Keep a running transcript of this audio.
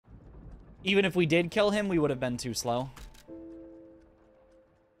Even if we did kill him, we would have been too slow.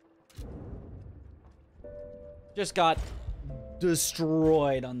 Just got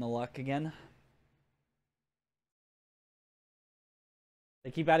destroyed on the luck again.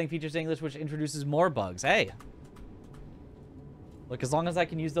 They keep adding features to English which introduces more bugs. Hey! Look, as long as I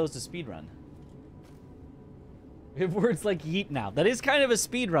can use those to speedrun. We have words like yeet now. That is kind of a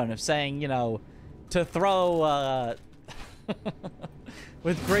speedrun of saying, you know, to throw,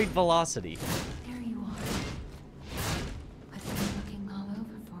 with great velocity. There you are. I've been looking all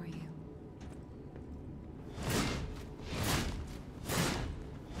over for you.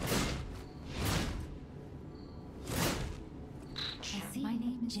 I see. My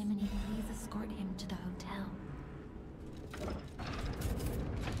name is Jiminy. Please escort him to the hotel.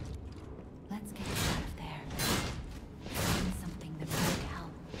 Let's get him out of there. Find something that might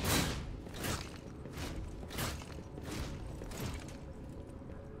help.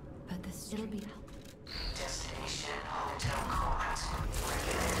 But this it'll be help. Destination hotel court.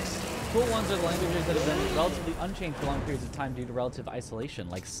 Cool ones are the languages that have been relatively unchanged for long periods of time due to relative isolation,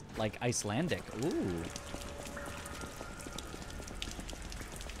 like Icelandic. Ooh.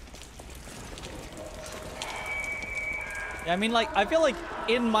 Yeah, I mean, like, I feel like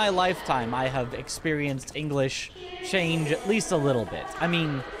in my lifetime I have experienced English change at least a little bit. I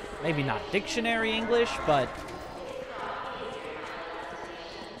mean, maybe not dictionary English, but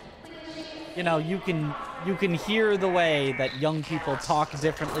you know, you can hear the way that young people talk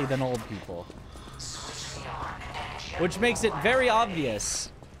differently than old people. Which makes it very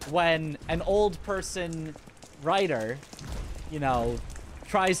obvious when an old person writer, you know,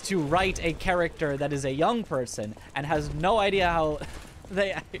 tries to write a character that is a young person and has no idea how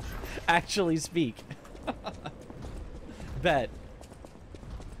they actually speak. Bet.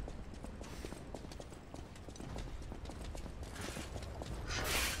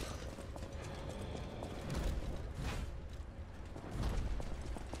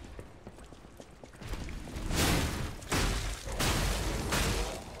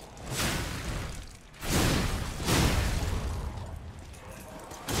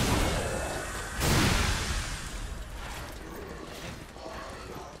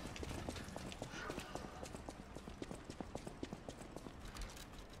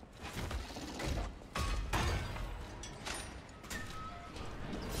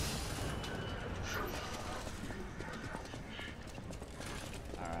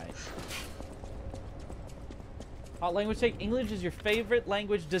 Language take. English is your favorite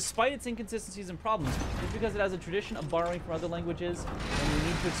language despite its inconsistencies and problems. Just because it has a tradition of borrowing from other languages when we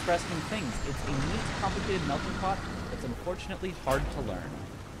need to express new things. It's a neat, complicated melting pot that's unfortunately hard to learn.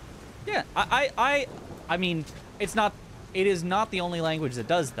 Yeah, I mean, it is not the only language that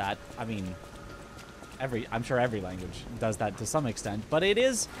does that. I mean, I'm sure every language does that to some extent, but it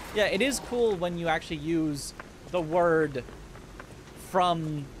is cool when you actually use the word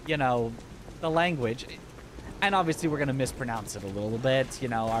from, you know, the language. And obviously we're going to mispronounce it a little bit. You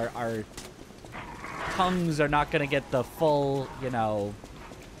know, our tongues are not going to get the full, you know,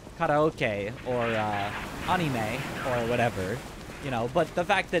 karaoke or anime or whatever. You know, but the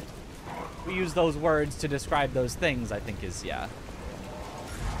fact that we use those words to describe those things, I think is, yeah,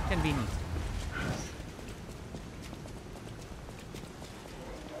 can be neat.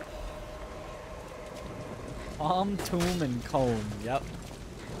 Palm, tomb, and comb. Yep.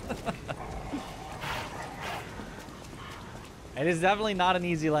 It is definitely not an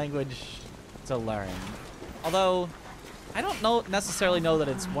easy language to learn. Although, I don't necessarily know that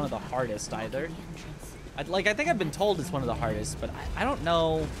it's one of the hardest either. I think I've been told it's one of the hardest, but I don't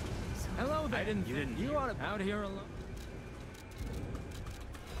know. Hello there. You are out here alone.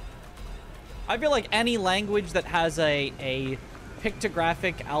 I feel like any language that has a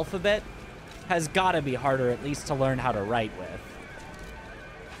pictographic alphabet has got to be harder at least to learn how to write with.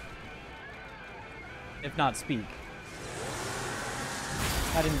 If not speak.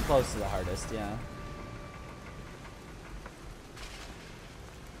 Not even close to the hardest, yeah.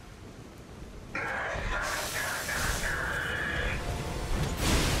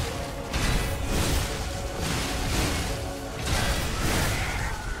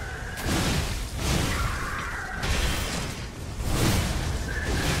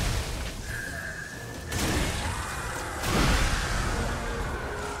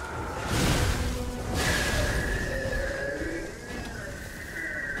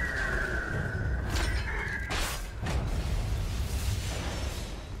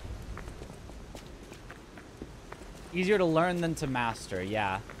 Easier to learn than to master,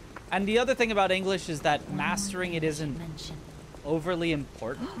 yeah. And the other thing about English is that mastering it isn't overly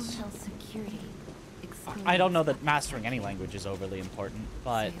important. I don't know that mastering any language is overly important,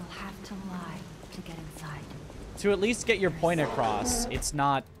 but So you'll have to lie to get inside. to at least get your point across, it's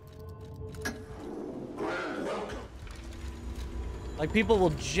not... Like, people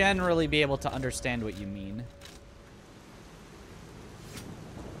will generally be able to understand what you mean.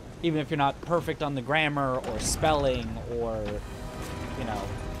 Even if you're not perfect on the grammar or spelling or, you know,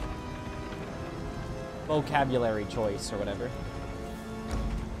 vocabulary choice or whatever.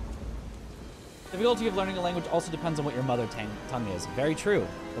 The difficulty of learning a language also depends on what your mother tongue is. Very true.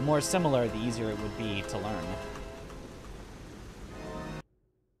 The more similar, the easier it would be to learn.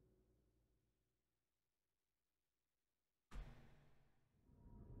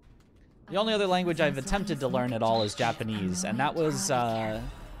 The only other language I've attempted to learn at all is Japanese, and that was, the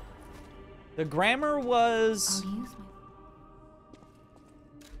grammar was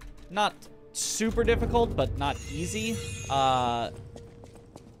not super difficult, but not easy. The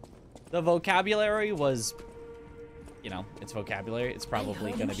vocabulary was, you know, it's vocabulary. It's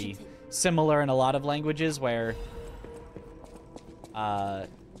probably going to be similar in a lot of languages where,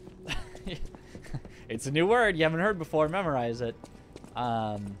 it's a new word you haven't heard before, memorize it.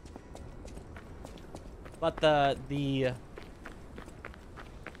 But the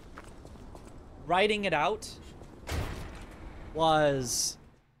writing it out was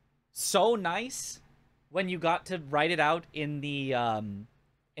so nice when you got to write it out in the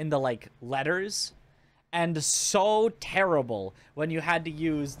like letters, and so terrible when you had to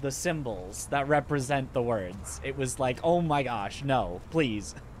use the symbols that represent the words. It was like, oh my gosh, no,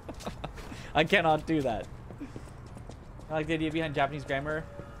 please. I cannot do that. I like the idea behind Japanese grammar.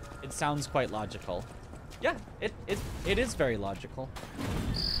 It sounds quite logical. Yeah, it is very logical.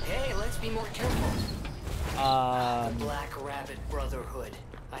 Hey, let's be more careful. The Black Rabbit Brotherhood.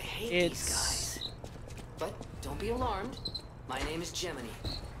 I hate these guys. But don't be alarmed. My name is Gemini.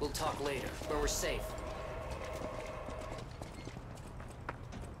 We'll talk later, where we're safe.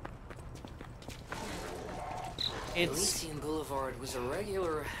 Elysian Boulevard was a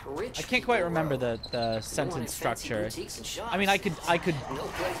regular rich. I can't quite remember the sentence structure. I mean, I could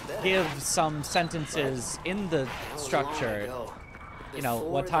give some sentences in the structure. You know,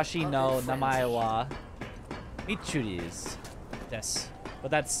 watashi no namae wa Michuri's desu. But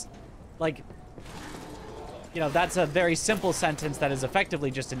that's like, you know, that's a very simple sentence that is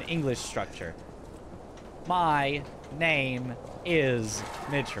effectively just an English structure. My name is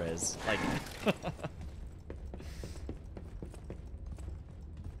Mitriz. Like.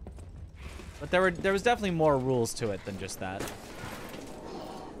 But there was definitely more rules to it than just that.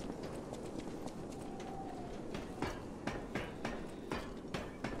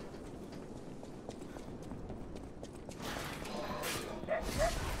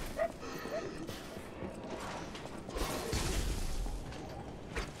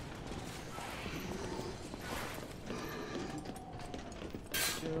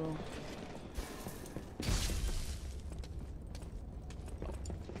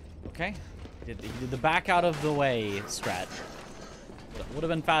 Okay. He did the back out of the way strat. Would have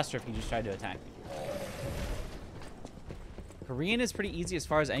been faster if he just tried to attack me. Korean is pretty easy as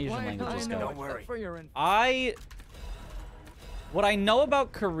far as Asian languages go. Don't worry. What I know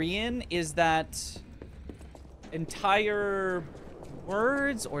about Korean is that entire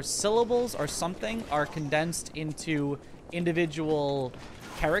words or syllables or something are condensed into individual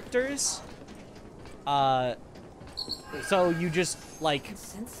characters. So you just, like,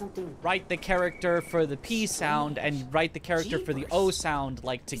 write the character for the P sound and write the character for the O sound,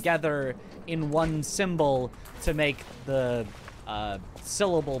 like, together in one symbol to make the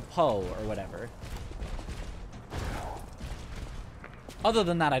syllable po or whatever. Other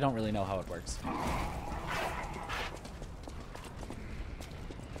than that, I don't really know how it works.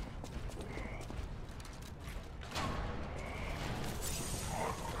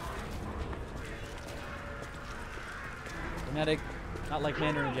 Phonetic, not like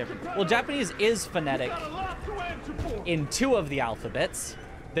Mandarin and Japanese. Well, Japanese is phonetic in 2 of the alphabets.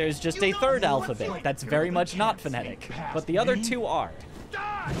 There's just a 3rd alphabet that's very much not phonetic, but the other 2 are.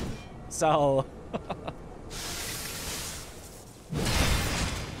 So...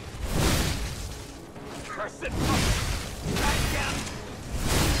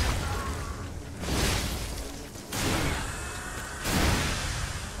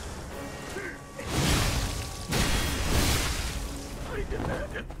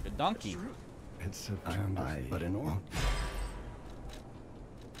 Good donkey. It's a but in all.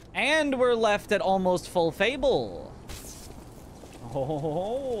 And we're left at almost full Fable.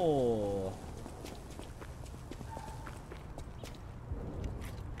 Oh.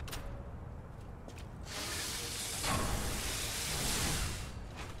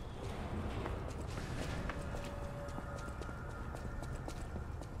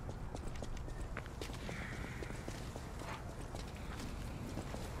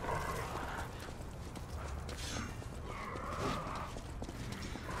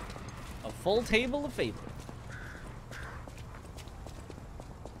 full table of Fable.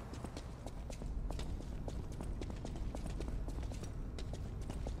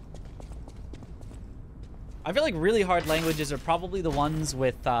 I feel like really hard languages are probably the ones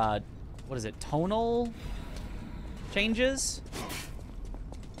with, what is it, tonal changes?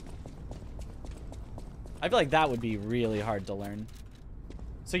 I feel like that would be really hard to learn.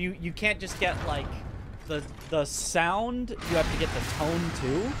 So you can't just get, like, the sound, you have to get the tone,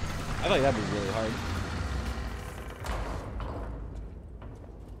 too? I feel like that'd be really hard.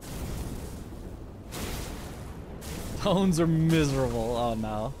 Tones are miserable. Oh,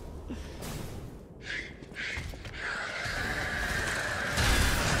 no.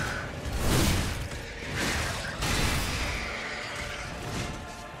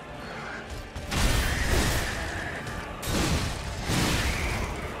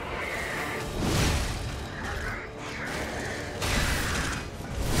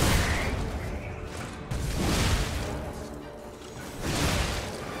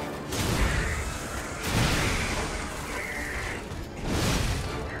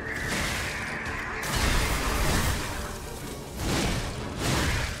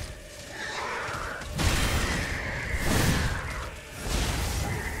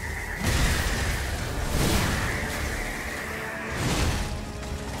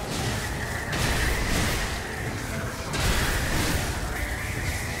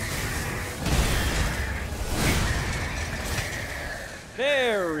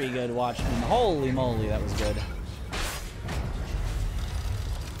 Very good, Watchmen. Holy moly, that was good.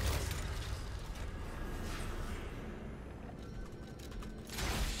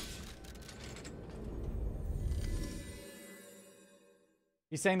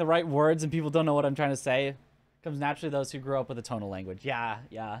 He's saying the right words and people don't know what I'm trying to say. Comes naturally to those who grew up with a tonal language. Yeah,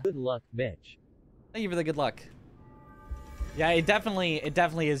 yeah. Good luck, bitch. Thank you for the good luck. Yeah, it definitely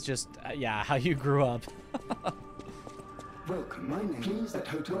is just, yeah, how you grew up. Welcome, my name is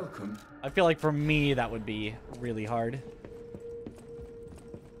Hotel. Welcome. I feel like for me, that would be really hard.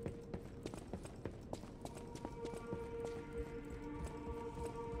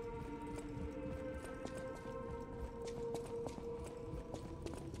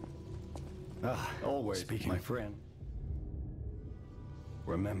 Ah, always speaking, my friend.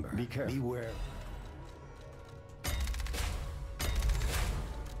 Remember, be careful. Beware.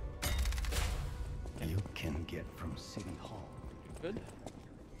 You can get from City Hall. Good.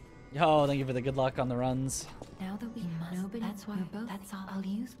 Yo, thank you for the good luck on the runs. Now that we must, nobody, that's why both. That's all. I'll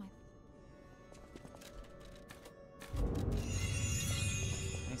use my.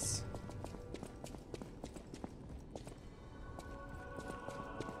 Nice.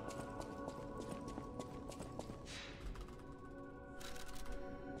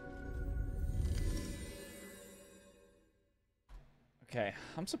 Okay,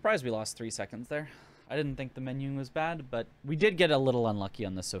 I'm surprised we lost 3 seconds there. I didn't think the menuing was bad, but we did get a little unlucky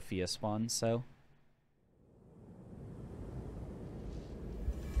on the Sophia spawn, so...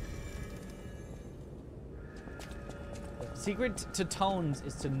 The secret to tones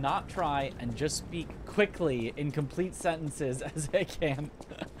is to not try and just speak quickly in complete sentences as I can.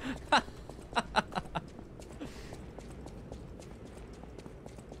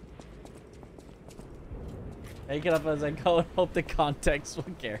 Take it up as I go and hope the context will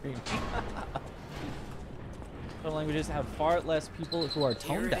carry me. Some languages have far less people who are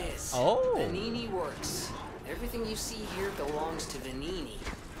tone deaf. Here it is. Oh! Vanini works. Everything you see here belongs to Vanini,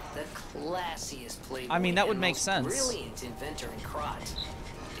 the classiest playboy. I mean, that would and make most sense. Brilliant inventor in Krot.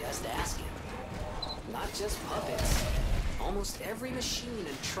 Just ask him. Not just puppets. Almost every machine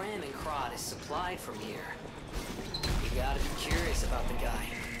and tram in Krot is supplied from here. You gotta be curious about the guy.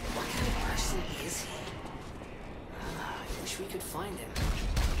 What kind of person is he? I wish we could find him.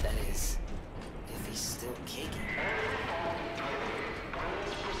 That is, if he's still kicking.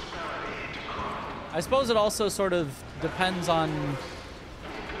 I suppose it also sort of depends on...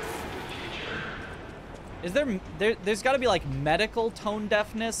 Is there's got to be like medical tone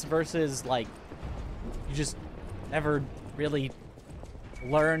deafness versus like you just never really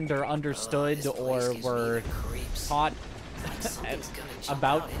learned or understood or were taught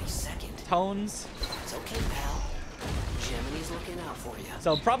about tones. It's okay, pal. Gemini's looking out for you.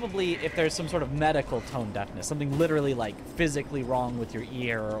 So probably if there's some sort of medical tone deafness, something literally like physically wrong with your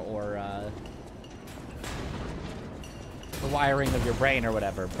ear or the wiring of your brain or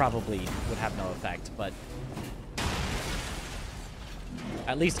whatever, probably would have no effect, but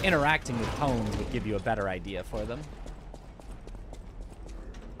at least interacting with tones would give you a better idea for them.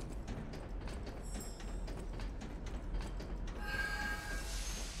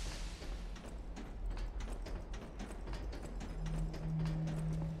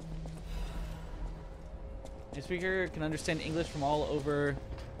 Your speaker can understand English from all over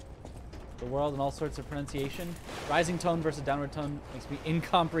the world and all sorts of pronunciation. Rising tone versus downward tone makes me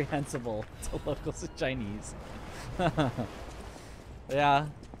incomprehensible to locals of Chinese. Yeah.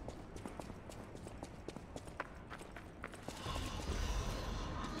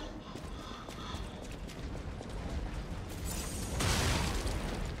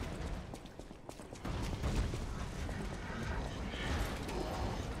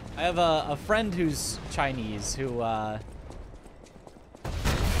 I have a friend who's Chinese who,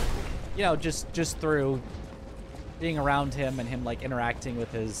 you know, just through being around him and him, like, interacting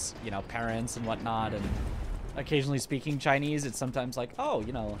with his, you know, parents and whatnot, and occasionally speaking Chinese, it's sometimes like, oh,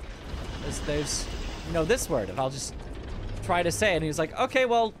 you know, there's you know, this word, and I'll just try to say it, and he's like, okay,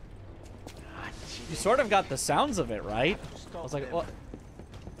 well, you sort of got the sounds of it, right? I was like, well,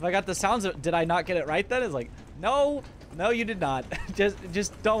 if I got the sounds of it, did I not get it right then? It's like, no, you did not.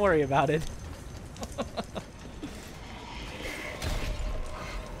 just don't worry about it.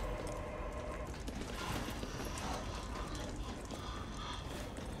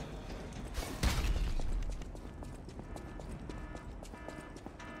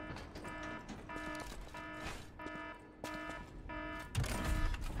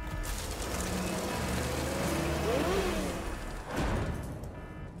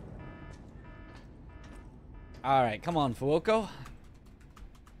 All right, come on, Fuoko.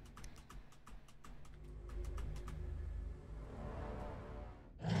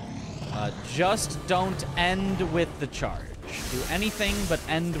 Just don't end with the charge. Do anything but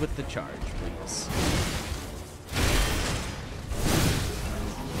end with the charge, please.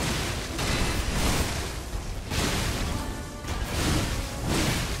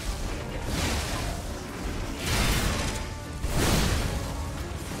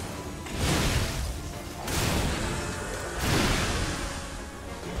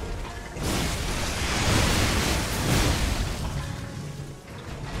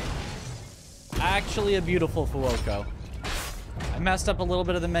 Actually a beautiful Fuoko. I messed up a little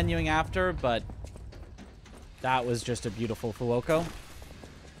bit of the menuing after, but that was just a beautiful Fuoko.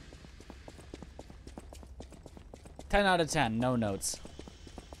 10 out of 10, no notes.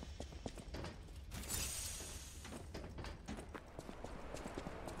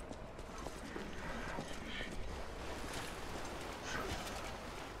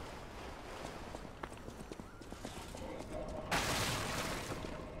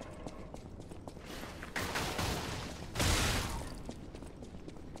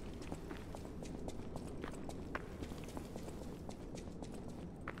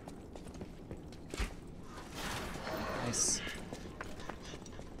 Nice.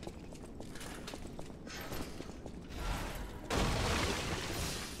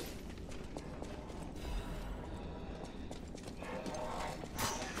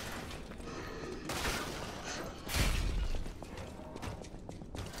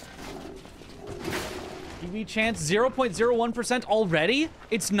 PB chance 0.01% already?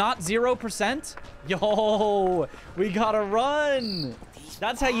 It's not 0%? Yo, we gotta run.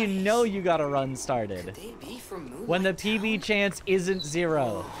 That's how you know you got a run started. When the PB chance isn't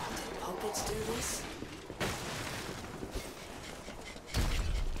 0. Did puppets do this?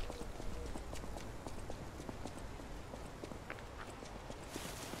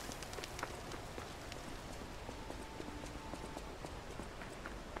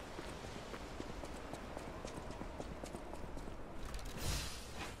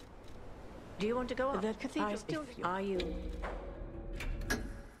 Do you want to go up? The cathedral still. Are you?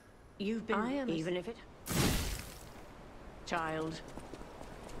 You've been. I am even if it. Child.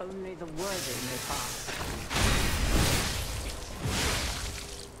 Only the worthy may pass.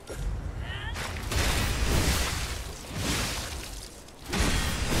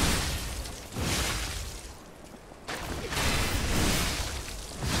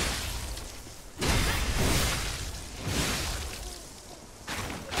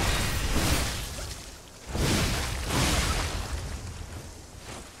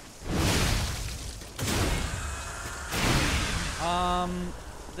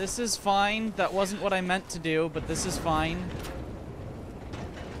 This is fine. That wasn't what I meant to do, but this is fine.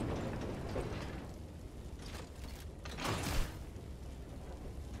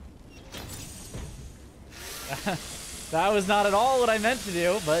 That was not at all what I meant to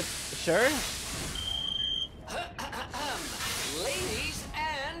do, but sure. Ladies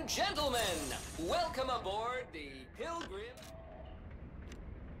and gentlemen, welcome aboard the Pilgrim.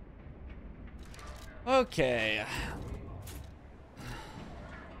 Okay.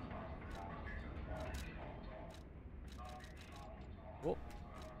 Whoa.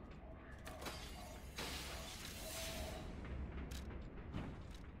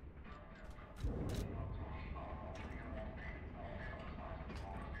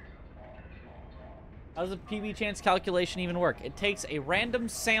 How does a PB chance calculation even work? It takes a random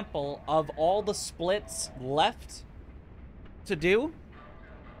sample of all the splits left to do,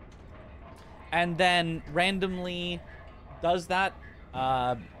 and then randomly does that,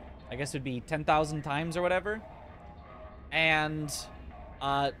 I guess it would be 10,000 times or whatever, and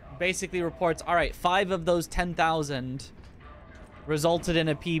basically reports, all right, 5 of those 10,000 resulted in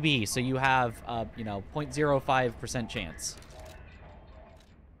a PB, so you have, you know, 0.05% chance.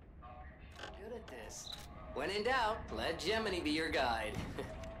 When in doubt, let Gemini be your guide.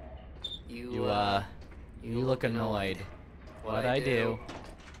 You look annoyed. What'd I do?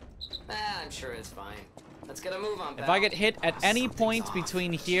 I'm sure it's fine. Let's get a move on, pal. If I get hit at any point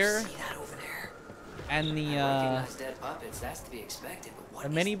between here and the dead puppets, that's to be expected, but what the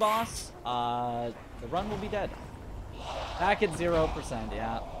mini boss, the run will be dead. Back at 0%,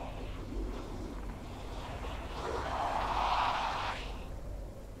 yeah.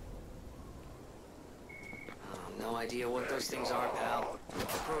 No idea what those things are, pal.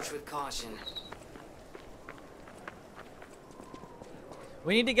 Approach with caution.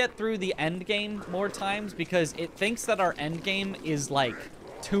 We need to get through the end game more times because it thinks that our end game is like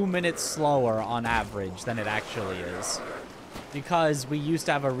 2 minutes slower on average than it actually is. Because we used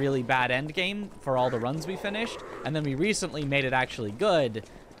to have a really bad end game for all the runs we finished, and then we recently made it actually good,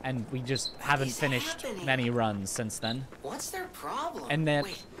 and we just haven't finished many runs since then. What's their problem? And then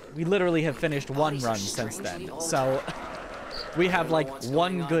we literally have finished one run since then. So we have like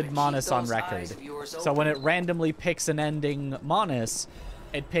one good Monas on record. So when it randomly picks an ending Monas,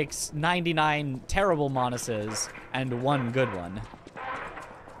 it picks 99 terrible Monases and one good one.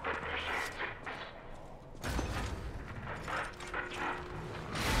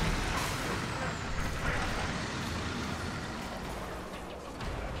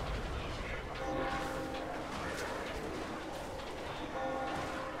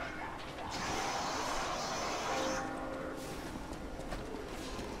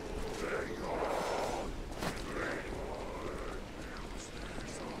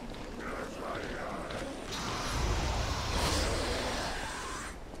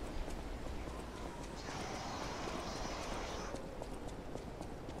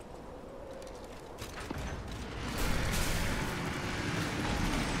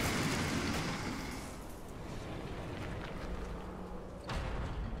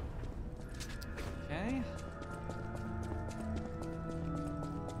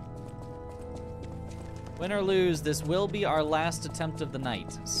 Win or lose, this will be our last attempt of the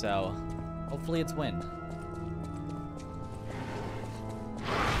night, so hopefully it's win.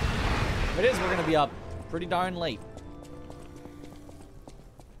 If it is, we're gonna be up pretty darn late.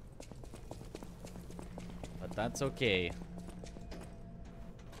 But that's okay.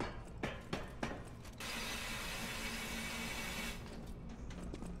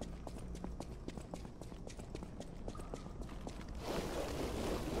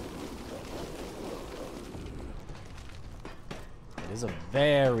 It is a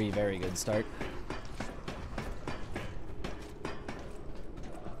very, very good start.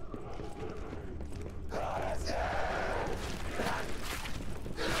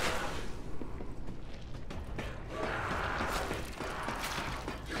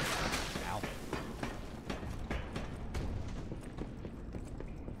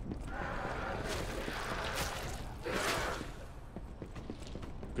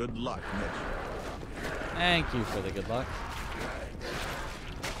 Good luck, Mitch. Thank you for the good luck.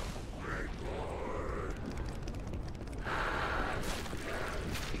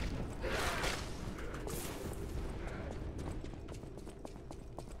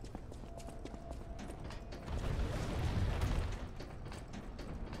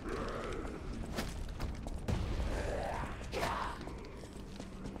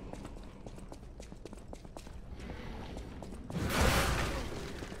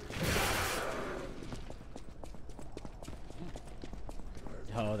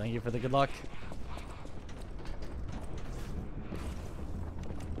 Oh, thank you for the good luck.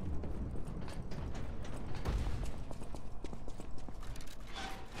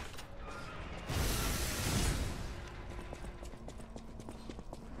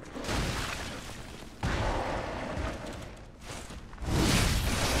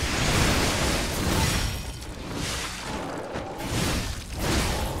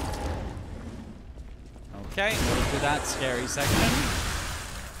 Okay, we'll do that scary section.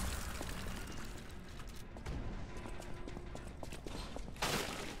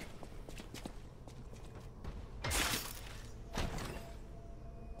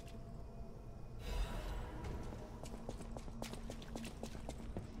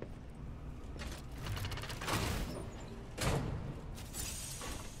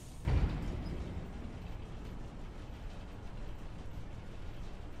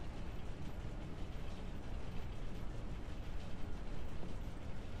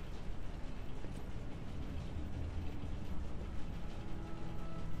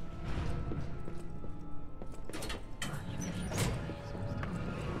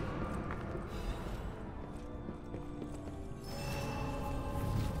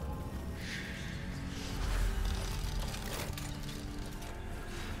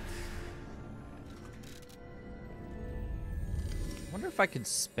 wonder if I could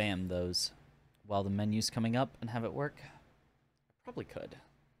spam those while the menu's coming up and have it work. I probably could.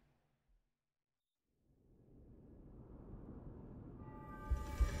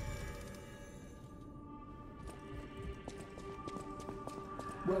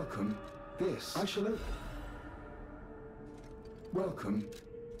 Welcome. This I shall open. Welcome.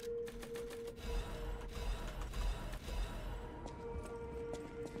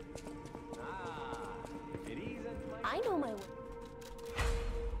 I know my way.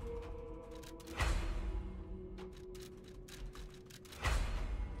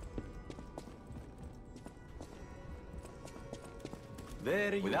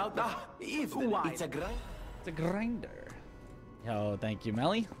 There you Without the even it's a grind. It's a grinder. Yo, thank you,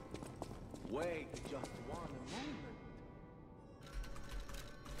 Melly. Wait just one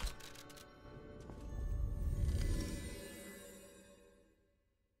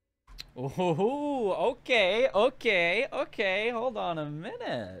moment. Ooh, okay, okay, okay. Hold on a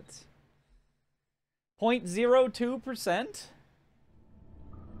minute. 0.02%?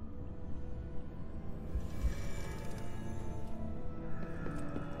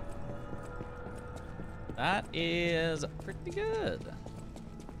 That is pretty good.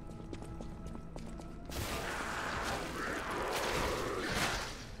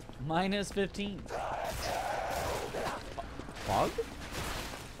 Minus 15. Fog?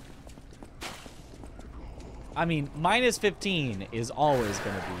 I mean, minus 15 is always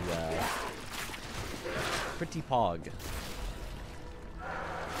going to be pretty pog.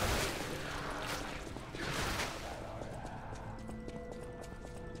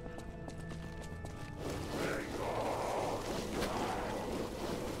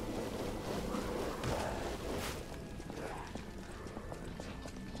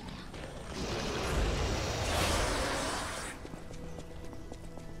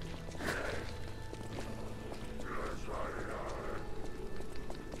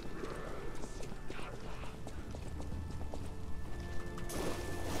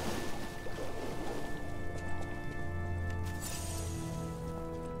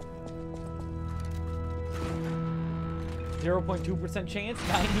 .2% chance,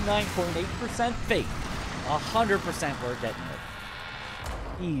 99.8% fake. 100% we're getting it.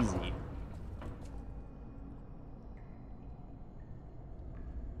 Easy.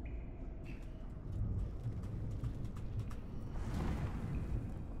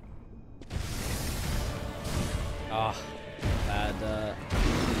 Ah, bad,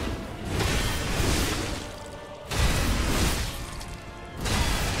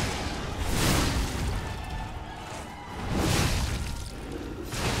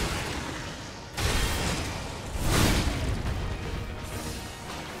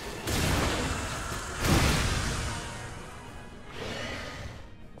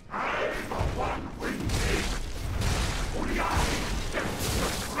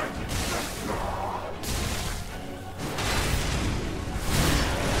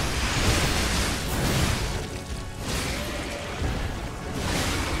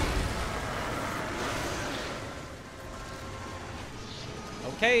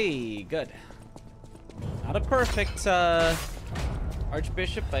 Okay, good. Not a perfect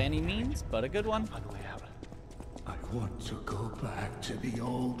Archbishop by any means, but a good one. I want to go back to the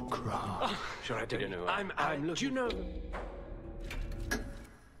old craft. Sure I do. I'm looking. You know.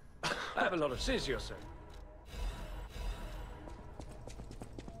 I have a lot of seizure, sir.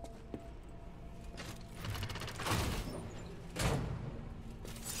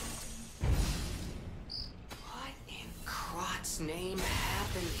 What in Crot's name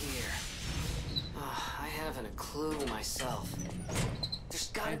happened here? I haven't a clue myself. There's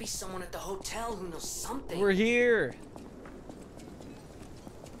gotta be someone at the hotel who knows something. We're here.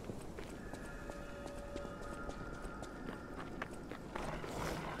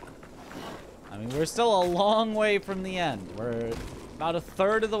 I mean, we're still a long way from the end. We're about a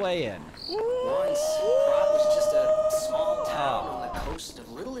third of the way in. Once, Crot was just a small town on the coast of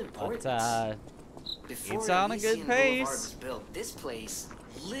little importance. But, Before it's on a good Elysian Boulevard pace. was built, this place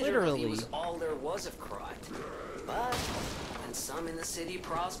literally was all there was of Crot. But when some in the city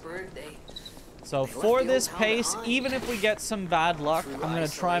prospered, So for this pace, even if we get some bad luck, I'm gonna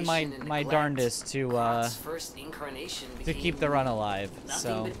try my darndest to keep the run alive.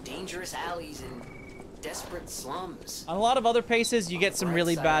 So nothing but dangerous alleys and desperate slums. on a lot of other paces, you get some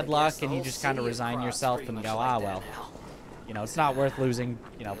really bad luck and you just kind of resign yourself and go, ah well, you know, it's not worth losing,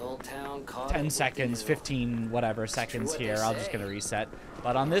 you know, 10 seconds, 15 whatever seconds here. I'm just gonna reset.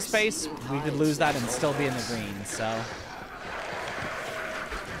 But on this pace, we could lose that and still be in the green. So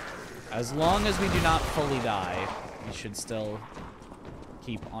as long as we do not fully die, we should still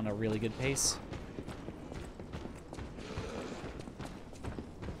keep on a really good pace.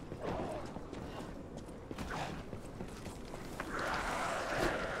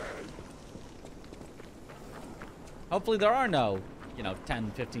 Hopefully there are no, you know,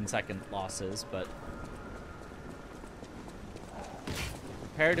 10, 15-second losses, but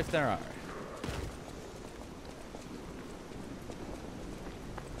prepared if there are.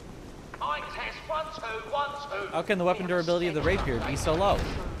 How can the weapon durability of the rapier be so low?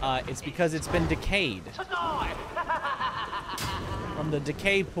 It's because it's been decayed. From the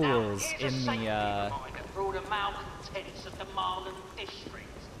decay pools in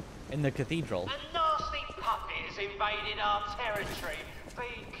the cathedral. A nasty puppet has invaded our territory.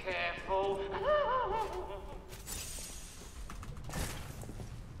 Be careful.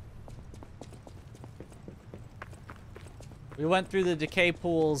 We went through the decay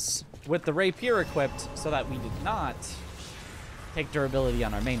pools with the rapier equipped so that we did not take durability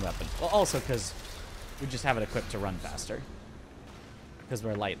on our main weapon. Well, also because we just have it equipped to run faster. Because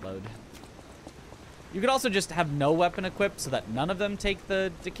we're light load. You could also just have no weapon equipped so that none of them take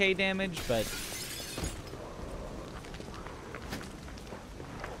the decay damage, but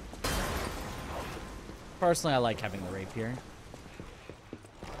personally I like having the rapier.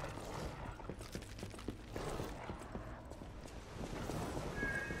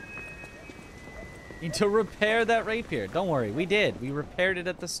 Need to repair that rapier. Don't worry, we did. We repaired it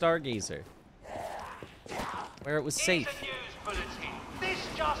at the Stargazer, where it was safe. Here's a news bulletin. This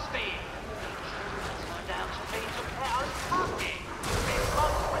just in. Turned out to be Geppetto's puppet. This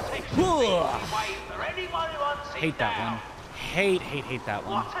month's protection fee will be waived for anyone who wants it Hate that down. one. Hate that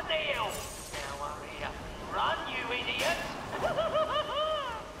one. What a deal. Now hurry up and run, you idiot.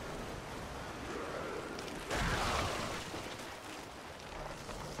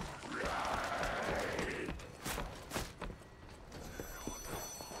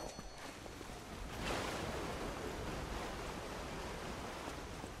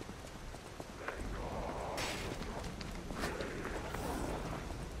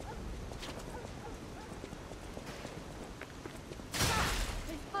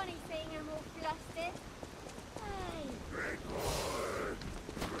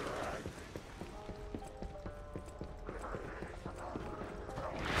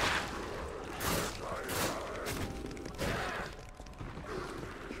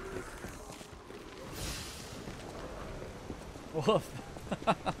 Woof.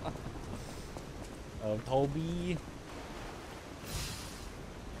 Oh, Toby.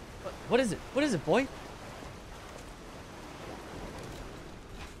 What is it? What is it, boy?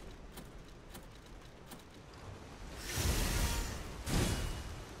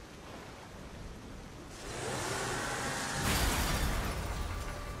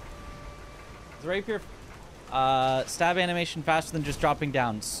 The rapier stab animation faster than just dropping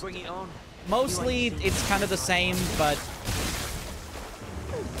down. Bring it on. Mostly it's kind of the same, but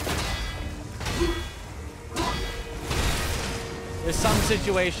there's some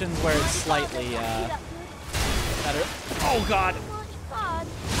situations where it's slightly better. Oh god.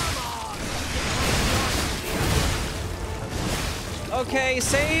 Okay,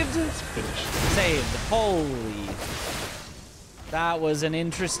 saved. Saved. Holy. That was an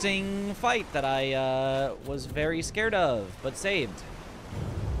interesting fight that I was very scared of, but saved.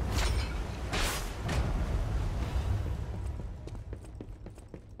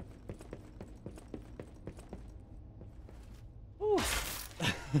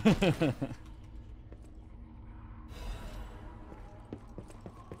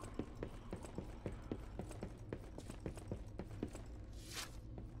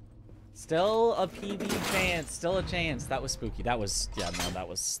 Still a PB chance. Still a chance. That was spooky. That was, yeah, no, that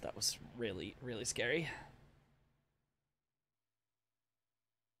was really, really scary.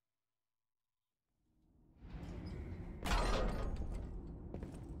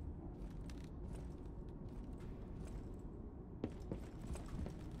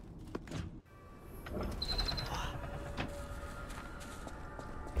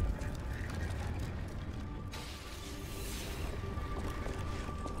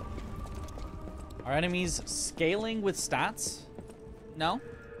 Are enemies scaling with stats? No.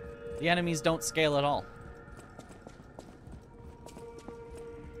 The enemies don't scale at all.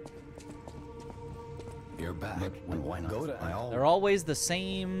 You're back. Why not? Go to They're always the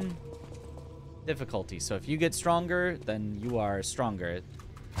same difficulty. So if you get stronger, then you are stronger.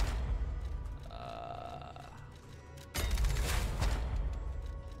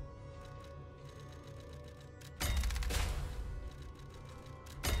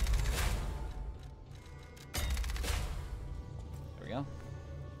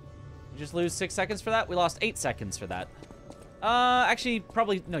 Just lose 6 seconds for that. We lost 8 seconds for that. Actually,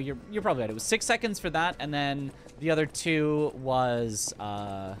 probably no. You're probably right. It was 6 seconds for that, and then the other 2 was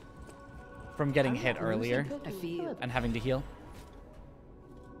from getting hit earlier and having to heal.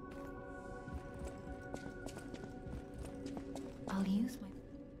 I'll use my...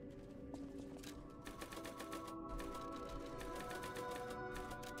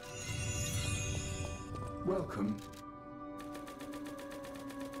 Welcome.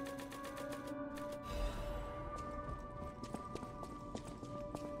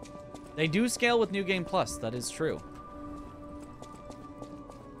 They do scale with New Game Plus, that is true.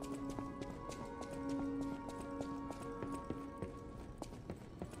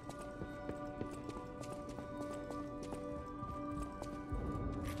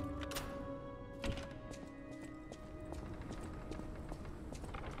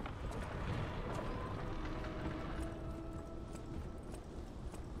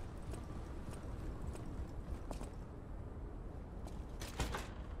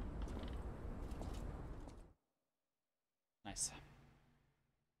 Nice.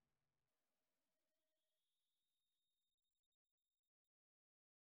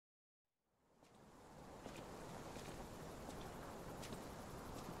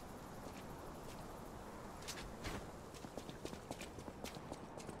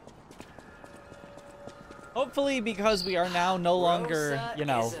 Hopefully, because we are now no longer, you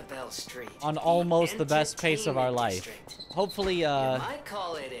know, on almost the best pace of our life. Hopefully, You might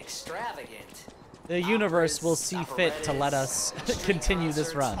call it extravagant. the universe will see fit to let us continue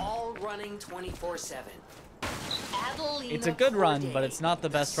this run. All running 24/7. It's a good run, but it's not the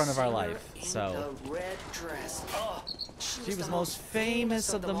best run of our life, so... The red dress. Oh, She was the most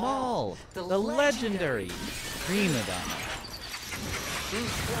famous of them all. The legendary prima donna.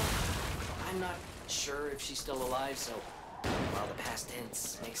 I'm not sure if she's still alive, so while the past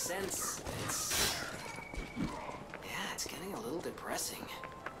tense makes sense, it's getting a little depressing.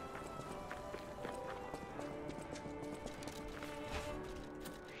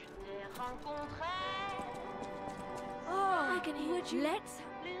 Oh, I can hear you.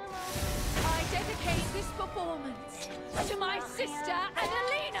 I dedicate this performance to my sister,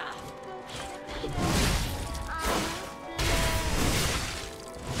 Adelina!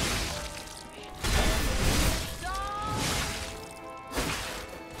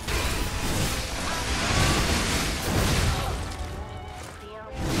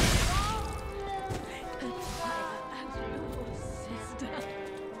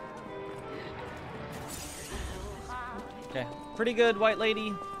 Okay, pretty good, White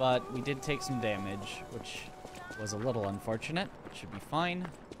Lady, but we did take some damage, which was a little unfortunate. Should be fine.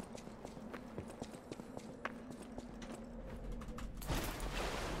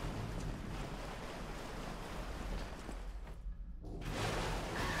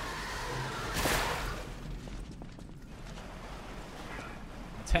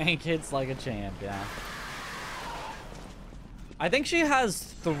 Tank hits like a champ, yeah. I think she has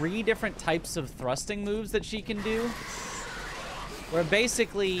 3 different types of thrusting moves that she can do. Where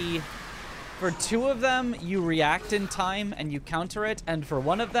basically, for 2 of them, you react in time and you counter it, and for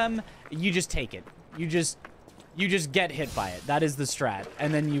 1 of them, you just take it. You just get hit by it. That is the strat,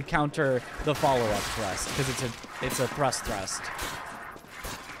 and then you counter the follow-up thrust because it's a thrust.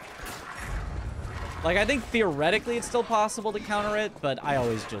 Like, I think theoretically it's still possible to counter it, but I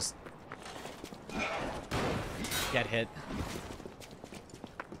always just get hit.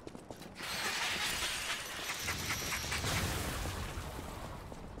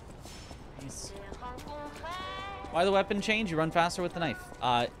 Why the weapon change? You run faster with the knife.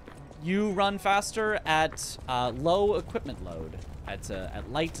 You run faster at low equipment load, at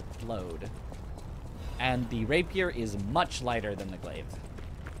light load. And the rapier is much lighter than the glaive.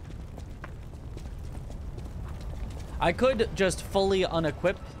 I could just fully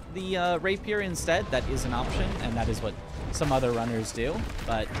unequip the rapier instead. That is an option, and that is what some other runners do,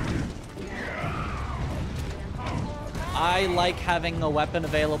 but I like having a weapon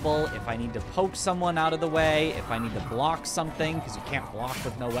available if I need to poke someone out of the way, if I need to block something, because you can't block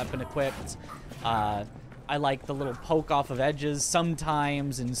with no weapon equipped. I like the little poke off of edges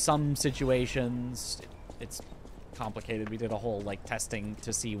sometimes in some situations. It's complicated. We did a whole, like, testing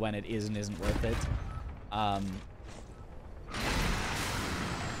to see when it is and isn't worth it.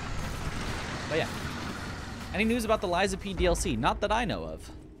 But yeah. Any news about the Liza P DLC? Not that I know of.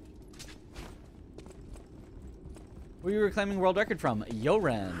 Where are you reclaiming world record from?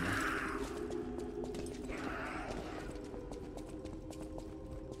 Yoren.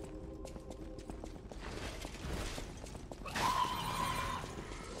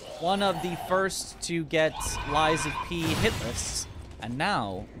 One of the first to get Liza P hitless, and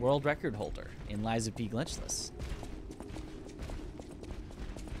now world record holder in Liza P glitchless.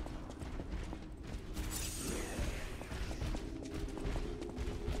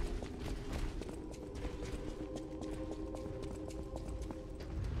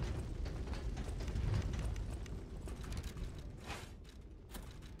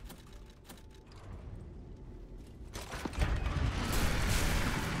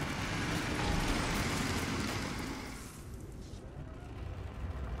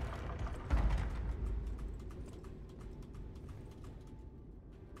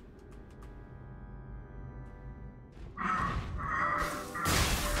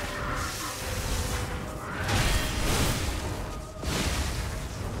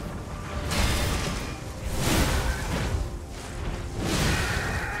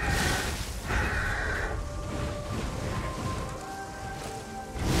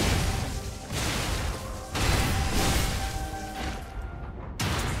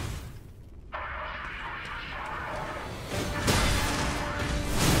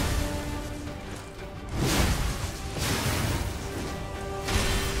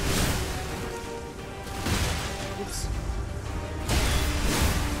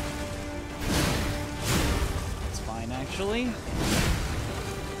 actually.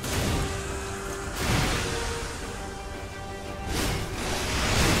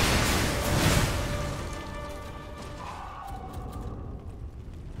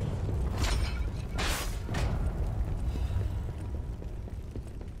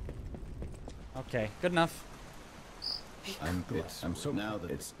 Okay, good enough. I'm good. I'm so now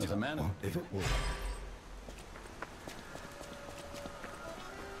that it's as a man. If it will.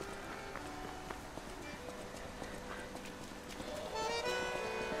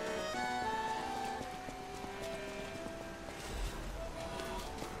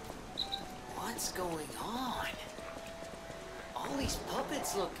 What's going on? All these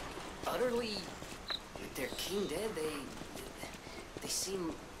puppets look utterly... With their king dead, they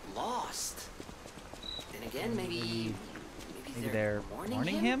seem lost. Then again, maybe they're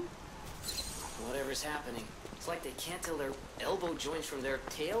mourning him? Whatever's happening. It's like they can't tell their elbow joints from their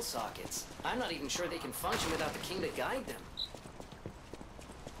tail sockets. I'm not even sure they can function without the king to guide them.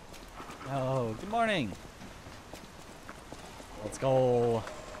 Oh, good morning. Let's go.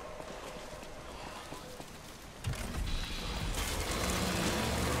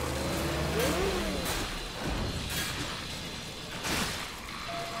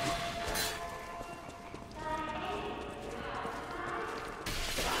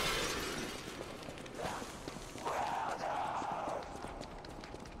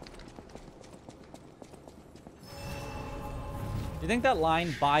 Do you think that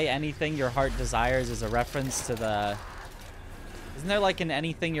line, buy anything your heart desires, is a reference to the... Isn't there like an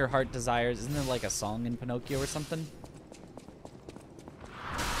anything your heart desires? Isn't there like a song in Pinocchio or something?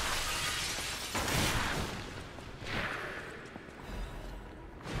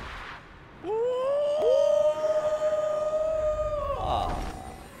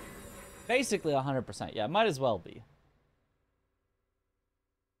 Basically 100%. Yeah, might as well be.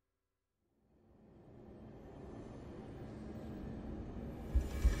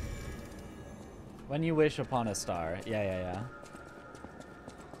 When you wish upon a star. Yeah.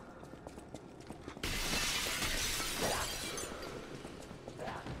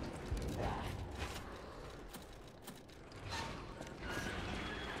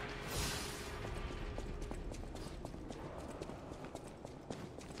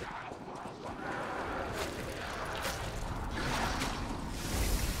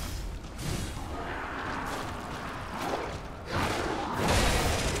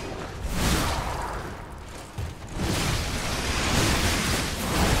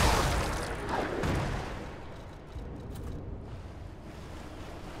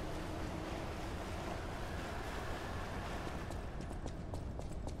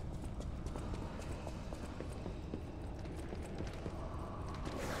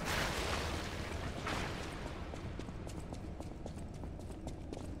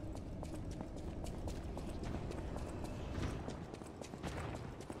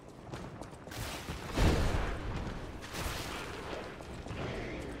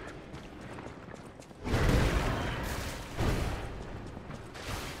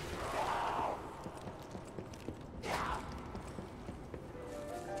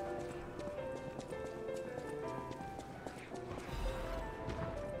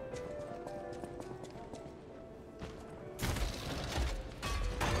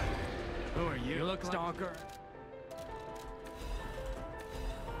 Who are you? You look stalker.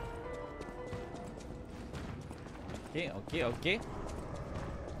 Okay.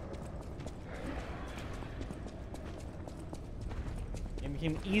 It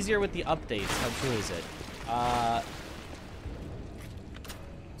became easier with the updates. How true is it?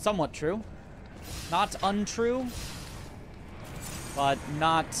 Somewhat true. Not untrue. But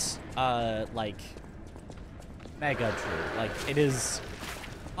not, like, mega true. Like, it is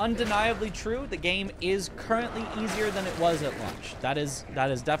undeniably true. The game is currently easier than it was at launch. That is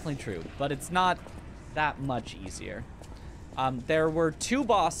definitely true. But it's not that much easier. There were two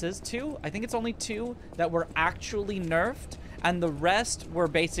bosses, I think it's only two, that were actually nerfed, and the rest were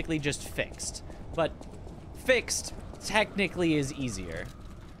basically just fixed. But fixed technically is easier.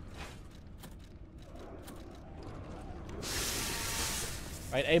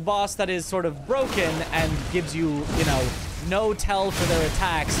 Right, a boss that is sort of broken and gives you, you know, no tell for their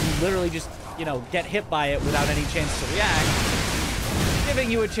attacks, you literally just, you know, get hit by it without any chance to react.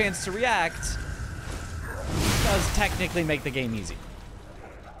 Giving you a chance to react does technically make the game easy.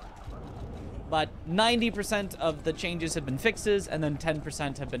 But 90% of the changes have been fixes, and then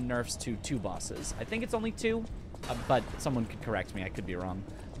 10% have been nerfs to two bosses. I think it's only two, but someone could correct me, I could be wrong.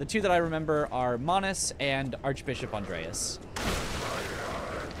 The two that I remember are Monas and Archbishop Andreas.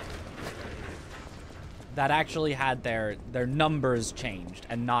 That actually had their numbers changed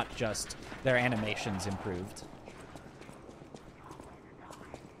and not just their animations improved.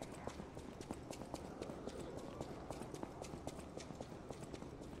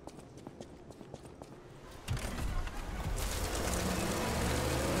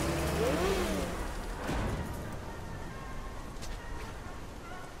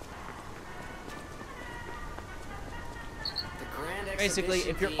 Basically,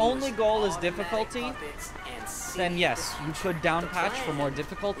 if your only goal is difficulty, then yes, you could down patch for more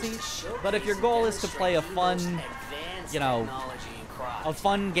difficulty. But if your goal is to play a fun, you know, a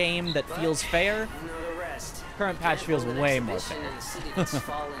fun game that feels fair, current patch feels way more fair.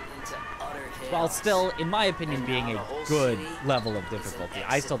 While still, in my opinion, being a good level of difficulty.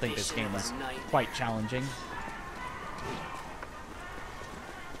 I still think this game is quite challenging.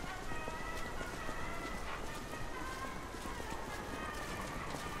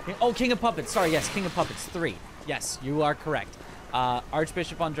 Oh, King of Puppets. Sorry, yes, King of Puppets 3. Yes, you are correct.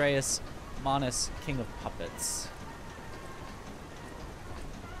 Archbishop Andreas, Manus, King of Puppets.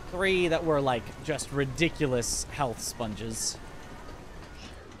 3 that were, like, just ridiculous health sponges.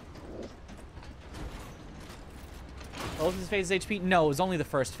 Both of his phases HP? No, it was only the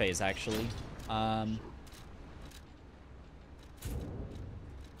first phase, actually.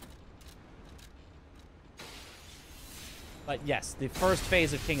 But yes, the first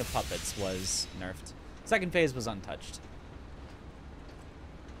phase of King of Puppets was nerfed. Second phase was untouched.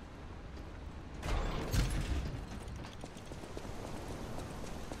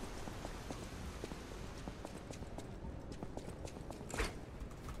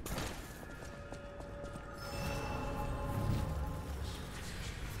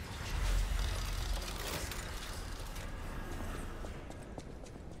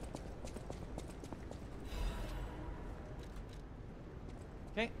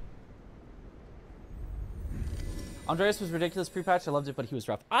 Andreas was ridiculous pre-patch. I loved it, but he was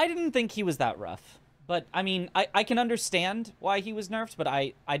rough. I didn't think he was that rough. But, I mean, I can understand why he was nerfed, but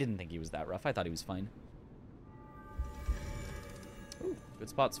I didn't think he was that rough. I thought he was fine. Ooh, good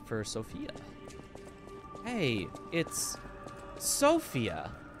spots for Sophia. Hey, it's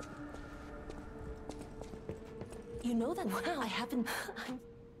Sophia. You know that? Wow, I haven't...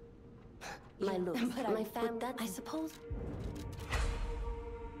 my looks, my family, I suppose...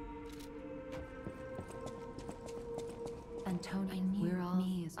 Antonio, we're all...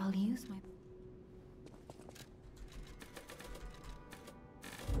 I'll use my...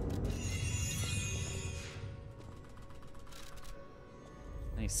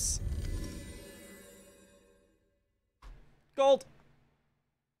 Nice. Gold!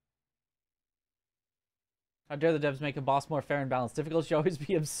 How dare the devs make a boss more fair and balanced? Difficulty should always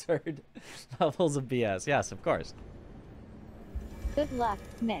be absurd. Levels of BS. Yes, of course. Good luck,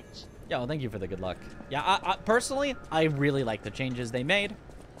 Mitch. Yeah, well, thank you for the good luck. Yeah, personally, I really like the changes they made.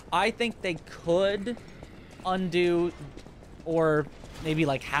 I think they could undo, or maybe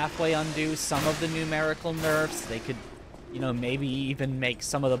like halfway undo, some of the numerical nerfs. They could, you know, maybe even make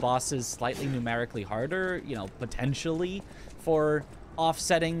some of the bosses slightly numerically harder, you know, potentially for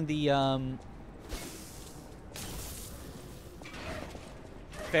offsetting the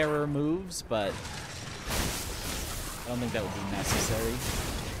fairer moves, but I don't think that would be necessary.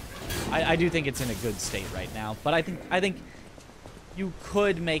 I do think it's in a good state right now, but I think you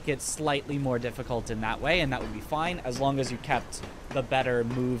could make it slightly more difficult in that way, and that would be fine as long as you kept the better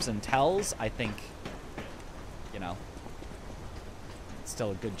moves and tells. I think, you know, it's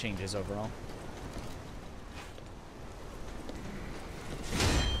still good changes overall.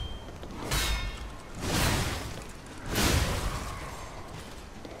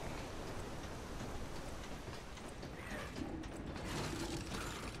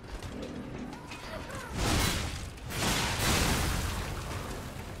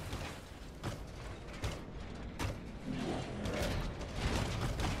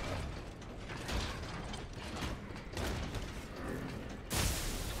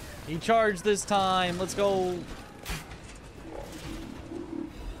 He charged this time. Let's go.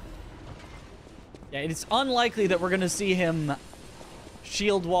 Yeah, it's unlikely that we're going to see him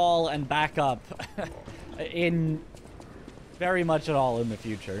shield wall and back up in very much at all in the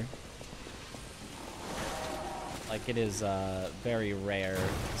future. Like, it is a very rare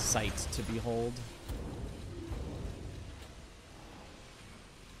sight to behold.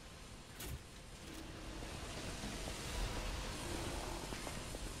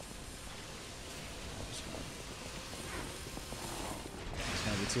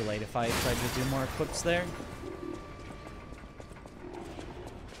 Too late if I tried to do more equips there.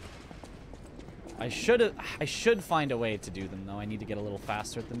 I should find a way to do them though. I need to get a little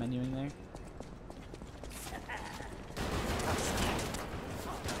faster at the menuing there.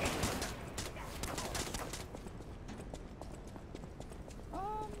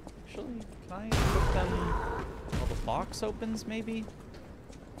 Actually, can I equip them while the box opens maybe?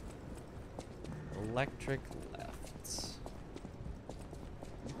 Electric left.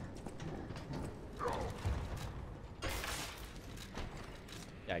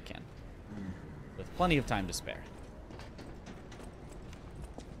 I can. With plenty of time to spare.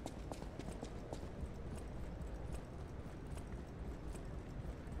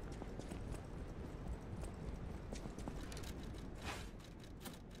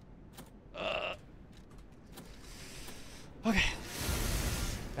 Okay.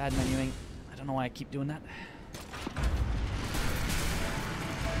 Bad menuing. I don't know why I keep doing that.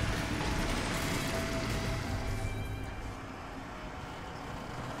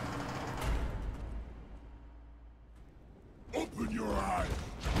 Open your eyes.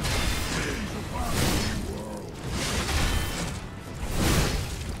 Gaze upon the new world.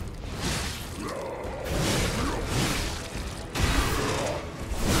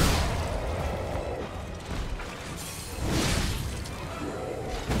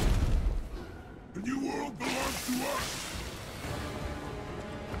 The new world belongs to us.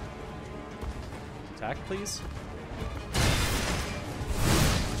 Attack, please.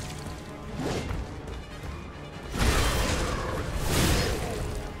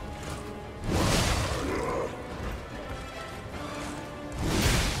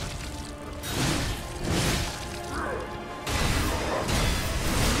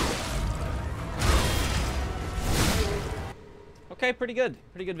 Okay, pretty good.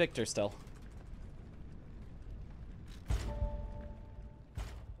 Pretty good victor still.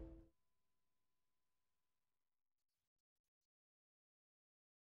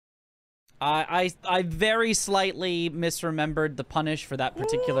 I very slightly misremembered the punish for that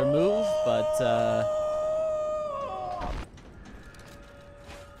particular move, but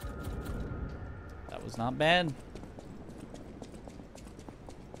that was not bad.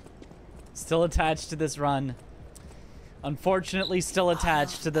 Still attached to this run. Unfortunately, still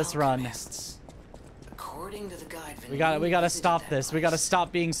attached to this run. According to the guide, We gotta stop this. We gotta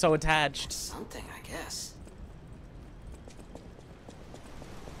stop being so attached. Something, I guess.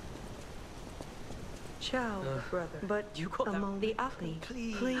 Ciao, brother. But you call among the Akli.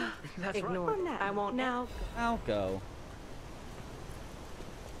 Please. That's ignore that. I won't now. I'll go.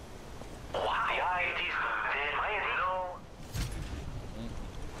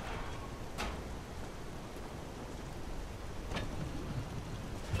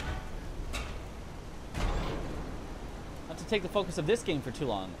 Not to take the focus of this game for too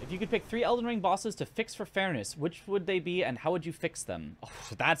long. If you could pick 3 Elden Ring bosses to fix for fairness, which would they be and how would you fix them? Oh,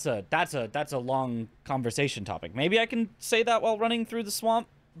 that's a long conversation topic. Maybe I can say that while running through the swamp,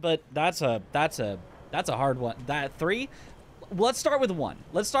 but that's a hard one. That 3? Let's start with 1.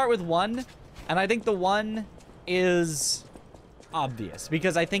 Let's start with 1, and I think the 1 is obvious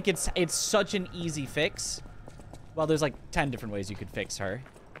because I think it's such an easy fix. Well, there's like 10 different ways you could fix her.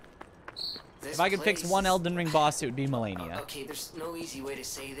 If I could fix 1 Elden Ring boss, it would be Melania. Okay, there's no easy way to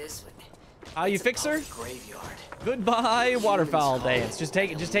say this, but how you fix her? Graveyard. Goodbye, waterfowl dance. Just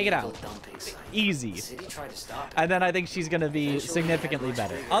take it out. Easy. And then I think she's gonna be significantly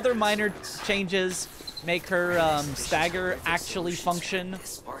better. Other minor changes make her stagger actually function,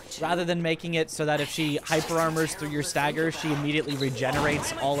 rather than making it so that if she hyper armors through your stagger, she immediately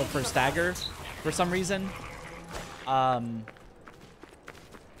regenerates all of her stagger for some reason.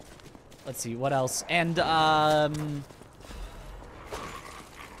 Let's see, what else? And,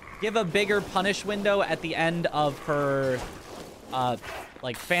 give a bigger punish window at the end of her,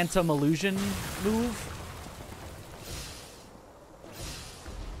 like, Phantom Illusion move.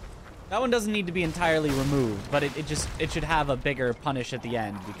 That one doesn't need to be entirely removed, but it should have a bigger punish at the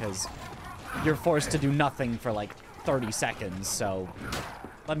end because you're forced to do nothing for, like, 30 seconds, so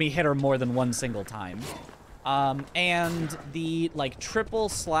let me hit her more than 1 single time. And the, like, triple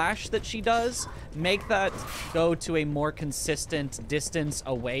slash that she does, make that go to a more consistent distance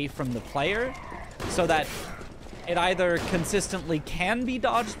away from the player so that it either consistently can be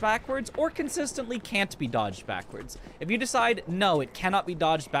dodged backwards or consistently can't be dodged backwards. If you decide, no, it cannot be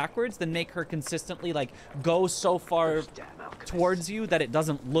dodged backwards, then make her consistently, like, go so far towards you that it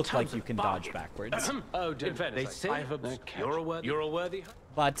doesn't look like you can dodge backwards. Oh, they say you're a worthy...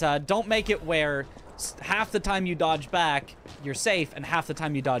 But don't make it where half the time you dodge back, you're safe, and half the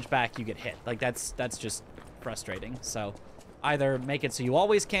time you dodge back, you get hit. Like, that's just frustrating. So either make it so you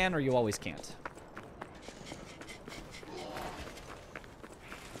always can or you always can't.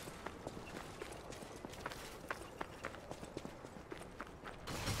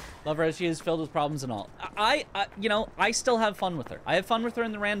 Love her as she is filled with problems and all. You know, I still have fun with her. I have fun with her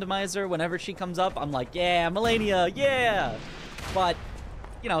in the randomizer. Whenever she comes up, I'm like, yeah, Melania, yeah. But,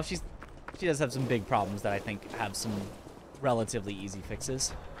 you know, she does have some big problems that I think have some relatively easy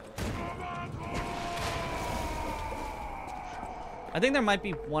fixes. I think there might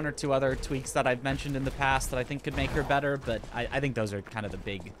be 1 or 2 other tweaks that I've mentioned in the past that I think could make her better, but I think those are kind of the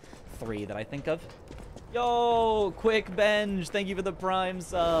big 3 that I think of. Yo, Quick Benj, thank you for the Prime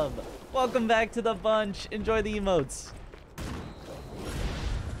sub. Welcome back to the bunch. Enjoy the emotes.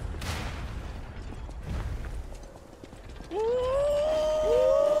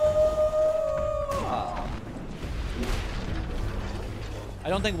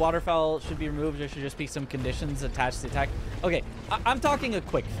 don't think waterfowl should be removed. There should just be some conditions attached to the attack. Okay, I'm talking a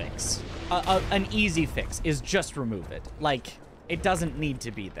quick fix. An easy fix is just remove it. Like, it doesn't need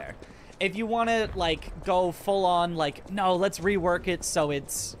to be there. If you want to, like, go full on, like, no, let's rework it so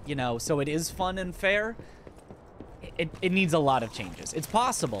it's, you know, so it is fun and fair, it needs a lot of changes. It's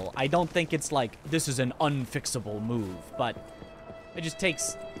possible. I don't think it's like, this is an unfixable move, but it just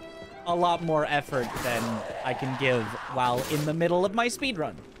takes a lot more effort than I can give while in the middle of my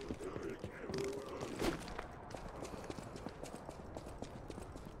speedrun.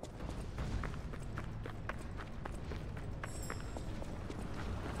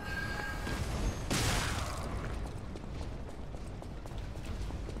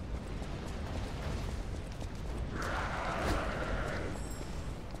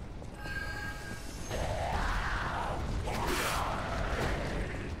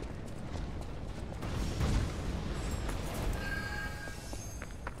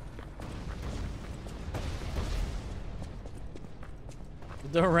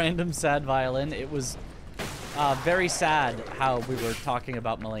 The random sad violin. It was very sad how we were talking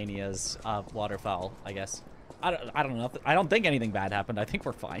about Melania's waterfowl, I guess. I don't know. I don't think anything bad happened. I think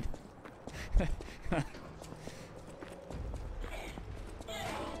we're fine.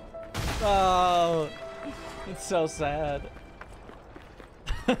 Oh, it's so sad.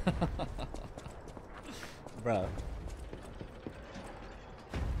 Bro.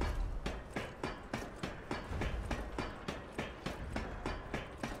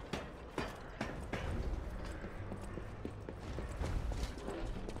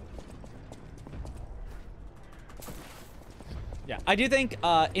 Yeah, I do think,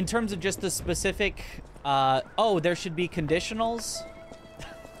 in terms of just the specific, oh, there should be conditionals.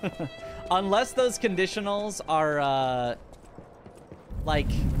 Unless those conditionals are, like,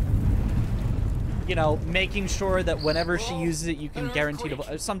 you know, making sure that whenever she uses it, you can guarantee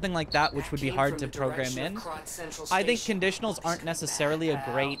to, something like that, which would be hard to program in. I think conditionals aren't necessarily a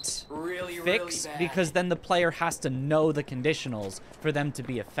great fix, because then the player has to know the conditionals for them to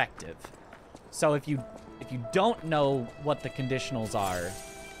be effective. So if you don't know what the conditionals are,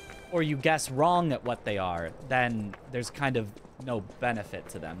 or you guess wrong at what they are, then there's kind of no benefit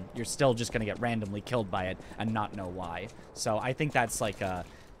to them. You're still just going to get randomly killed by it and not know why. So I think that's like a,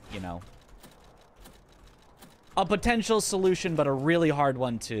 you know, a potential solution, but a really hard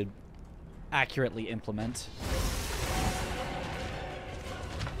one to accurately implement.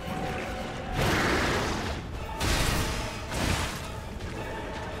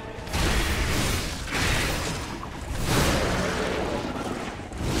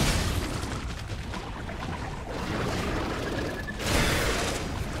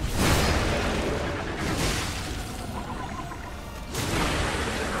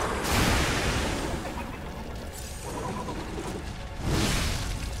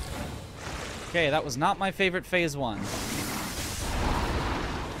 Okay, that was not my favorite phase one.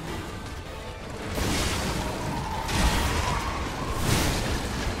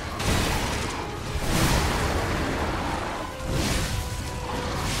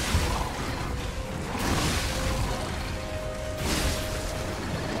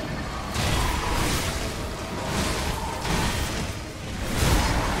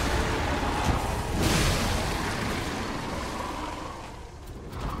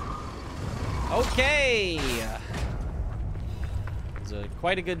 Okay! It was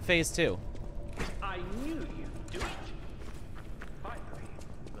quite a good phase two. I knew you'd do it. Finally,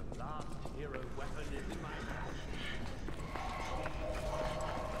 the last hero weapon is in my hand.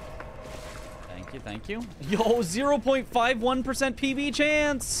 Thank you, thank you. Yo, 0.51% PB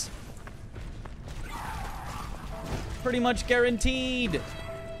chance! Pretty much guaranteed.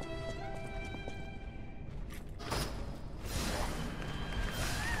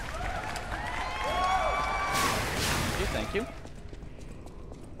 Thank you.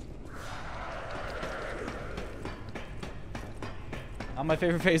 My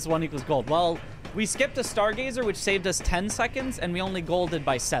favorite phase one equals gold. Well, we skipped a stargazer, which saved us 10 seconds, and we only golded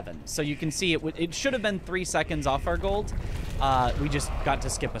by 7. So you can see it should have been 3 seconds off our gold. We just got to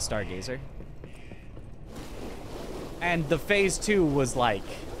skip a stargazer. And the phase two was, like,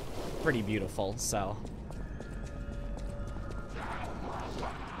 pretty beautiful, so...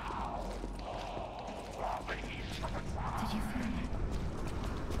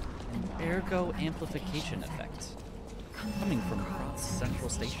 Ergo amplification effect coming from across Central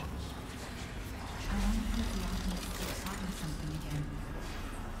Station.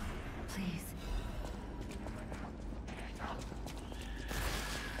 Please.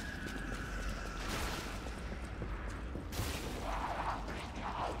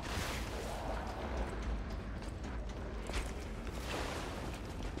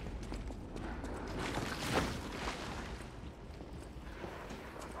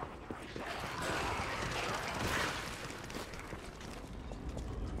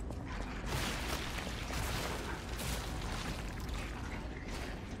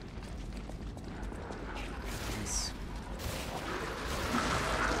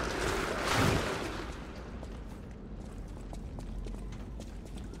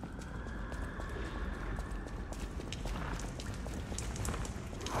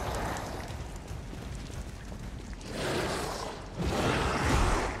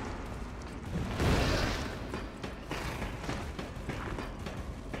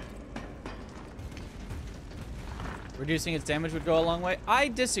 Reducing its damage would go a long way. I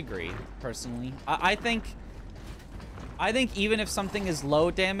disagree, personally. I think even if something is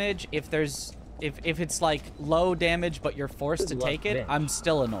low damage, if it's like low damage but you're forced to take it, I'm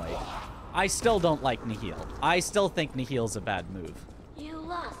still annoyed. I still don't like Nihil. I still think Nihil's a bad move. You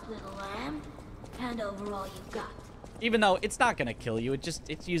lost, little lamb. Hand over all you've got. Even though it's not gonna kill you,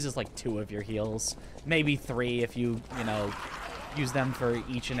 it uses like 2 of your heals, maybe 3 if you know, use them for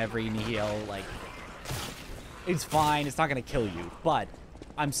each and every Nihil. Like, it's fine. It's not gonna kill you, but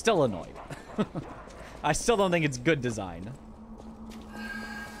I'm still annoyed. I still don't think it's good design.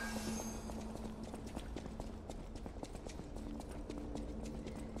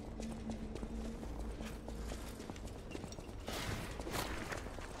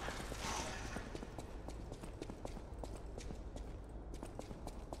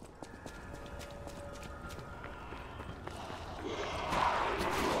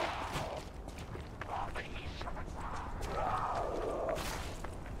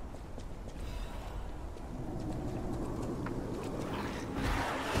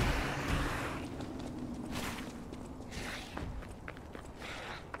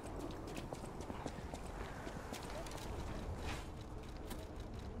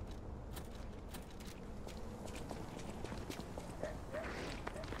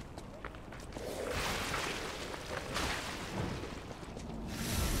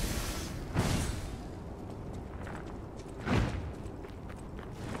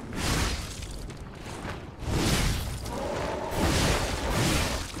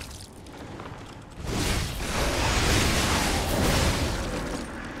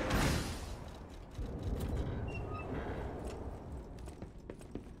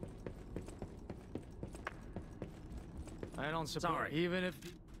 I don't support. Sorry. Even if.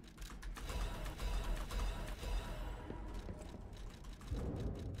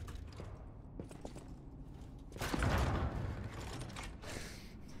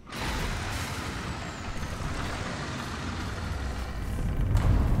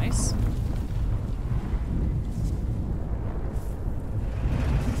 Nice.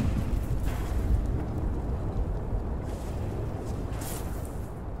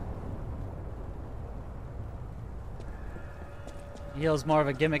 Nihil's more of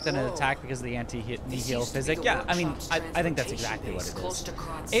a gimmick than an attack because of the anti-nihil physic. Yeah, I mean, I think that's exactly what it is.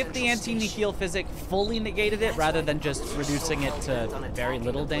 If the anti-nihil physic fully negated it rather than just reducing it to very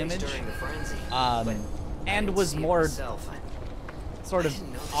little damage, and was more sort of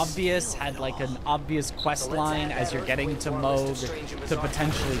obvious, had like an obvious quest line as you're getting to Moog to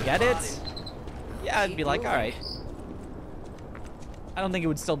potentially get it, yeah, I'd be like, all right. I don't think it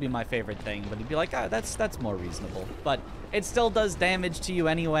would still be my favorite thing, but it'd be like, ah, that's more reasonable. But it still does damage to you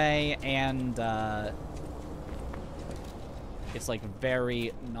anyway, and it's like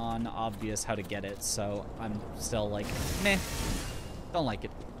very non-obvious how to get it, so I'm still like, meh, don't like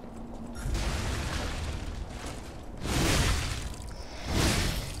it.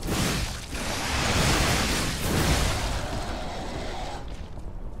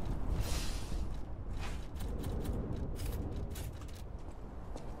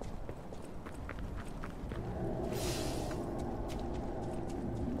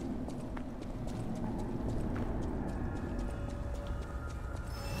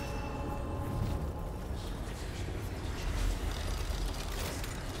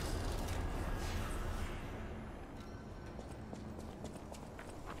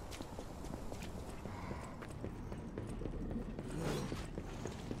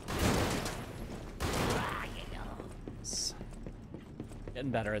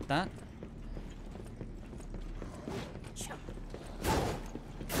 Getting better at that.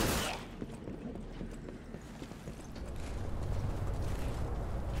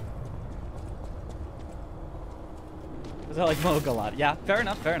 Because I like Moog a lot. Yeah, fair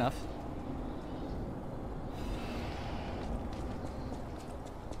enough, fair enough.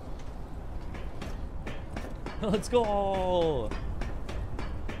 Let's go!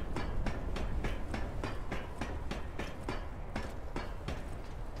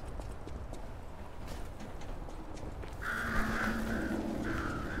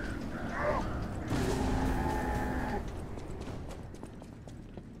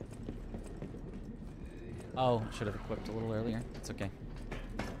 Oh, should have equipped a little earlier. It's okay.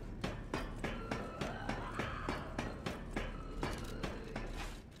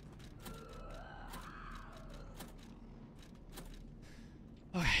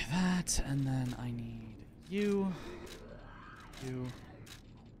 Okay, that, and then I need you.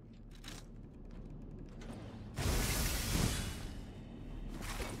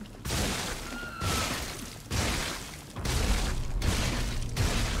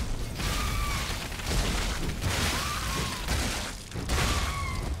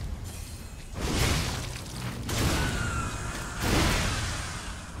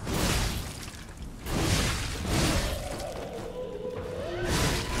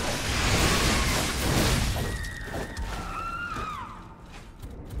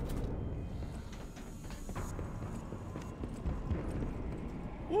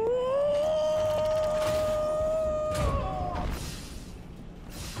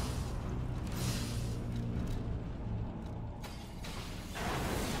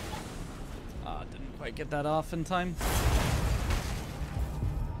 Quite get that off in time.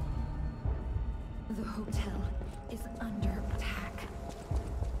 The hotel is under attack.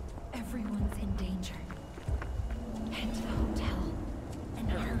 Everyone's in danger. Head to the hotel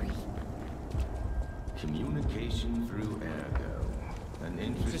and hurry. Communication through ergo. An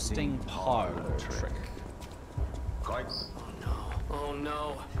interesting parlor trick. Quite. Oh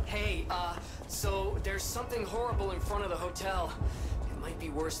no. Hey, so there's something horrible in front of the hotel. It might be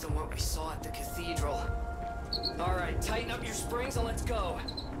worse than what we saw at the cathedral. Alright, tighten up your springs and let's go.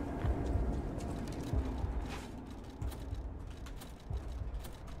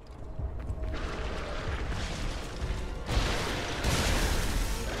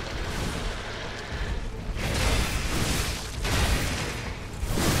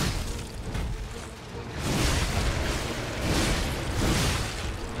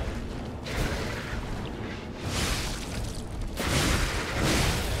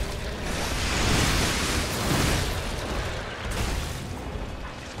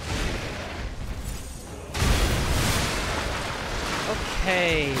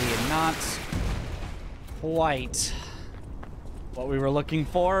 Okay, not quite what we were looking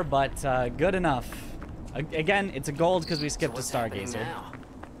for, but good enough. Again, it's a gold because we skipped a stargazer.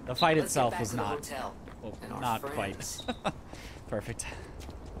 The fight itself was not, well, not quite perfect.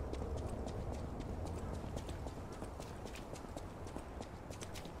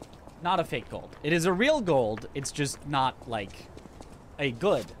 Not a fake gold. It is a real gold. It's just not like a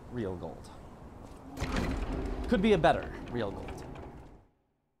good real gold. Could be a better real gold.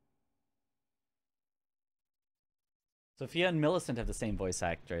 Sophia and Millicent have the same voice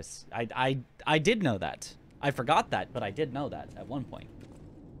actress. I did know that. I forgot that, but I did know that at one point.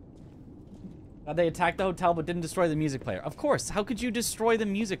 They attacked the hotel but didn't destroy the music player. Of course, how could you destroy the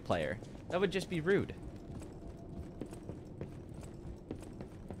music player? That would just be rude.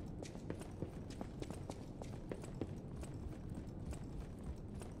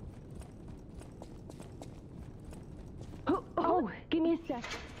 Oh, give me a sec.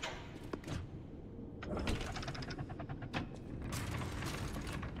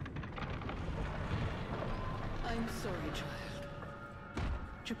 I'm sorry, child.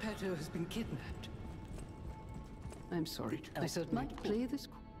 Geppetto has been kidnapped. I'm sorry. I certainly play this.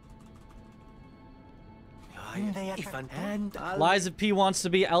 Lies of P wants to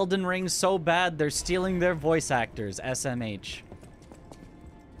be Elden Ring so bad they're stealing their voice actors. SMH.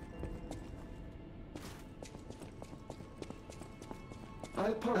 I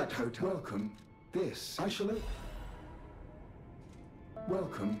apologize. Welcome. This I shall.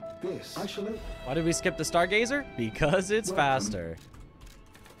 Welcome. This I shall. Why did we skip the Stargazer? Because it's faster.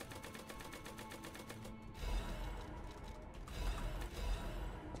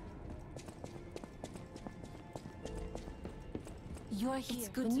 You're here. It's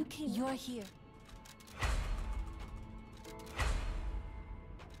good you came. You're here.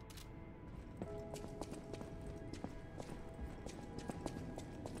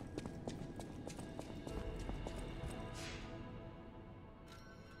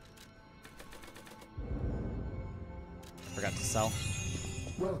 Forgot to sell.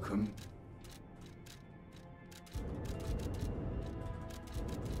 Welcome.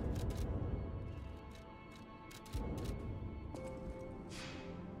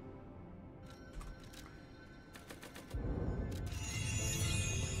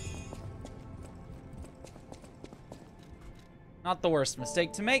 Not the worst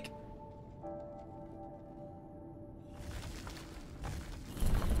mistake to make.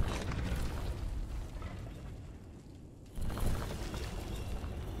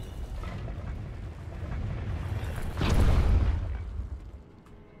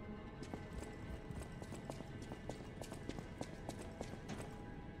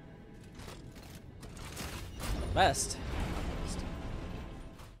 Best.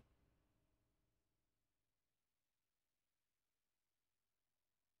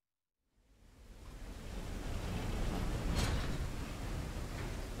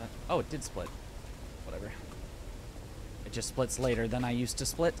 Oh, it did split. Whatever. It just splits later than I used to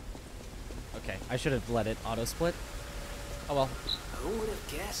split. Okay, I should have let it auto-split. Oh well. Who would have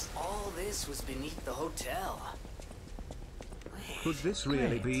guessed all this was beneath the hotel? Could this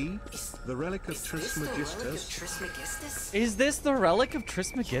really be the relic of Trismegistus? Is this the relic of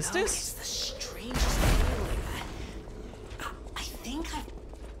Trismegistus? You know, it's the strangest feeling. I think I've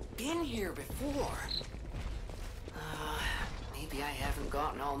been here before. Maybe I haven't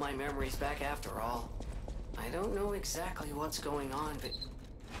gotten all my memories back after all. I don't know exactly what's going on, but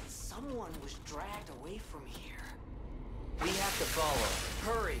someone was dragged away from here. We have to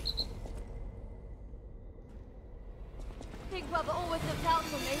follow. Hurry! Big well brother always looked out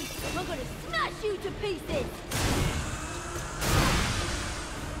for me. I'm gonna smash you to pieces!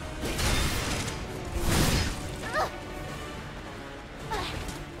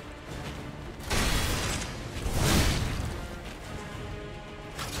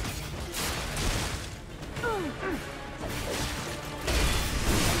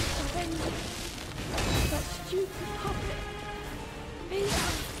 That stupid puppet.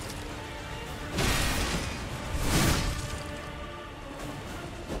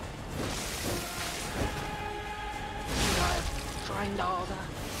 Trained harder.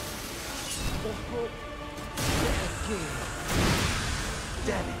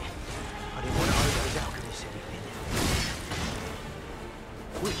 Damn it. I didn't want to owe those alchemists anything.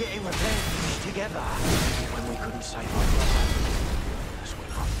 We're getting revenge together. When we couldn't save our brother, that's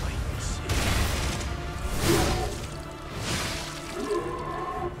when our fate was sealed.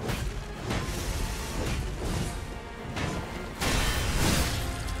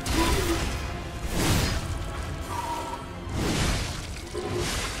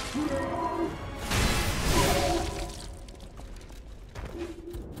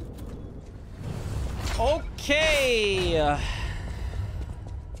 Okay.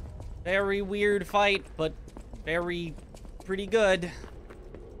 Very weird fight, but pretty good.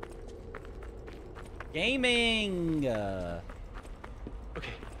 Gaming. Okay,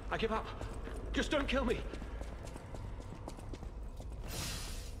 I give up. Just don't kill me.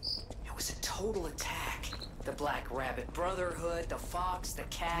 It was a total attack. The Black Rabbit Brotherhood, the Fox, the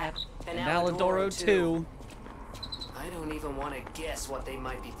Cat, and Aladoro too. I don't even want to guess what they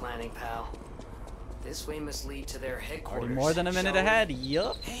might be planning, pal. This way must lead to their headquarters. Already more than a minute ahead.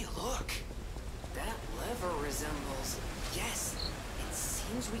 Yup. Hey, look! That lever resembles... Yes! It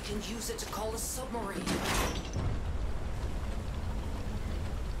seems we can use it to call a submarine.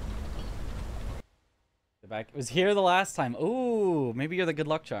 Back. It was here the last time. Ooh, maybe you're the good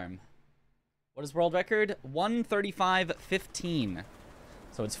luck charm. What is world record? 1:35:15.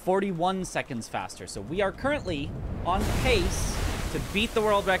 So it's 41 seconds faster. So we are currently on pace to beat the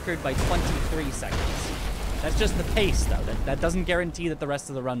world record by 23 seconds. That's just the pace, though. That doesn't guarantee that the rest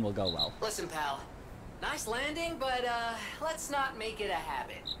of the run will go well. Listen, pal. Nice landing, but let's not make it a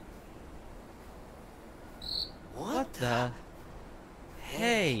habit. What the?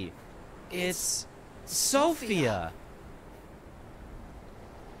 Hey, it's Sophia.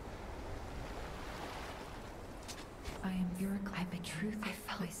 I am your I truth. I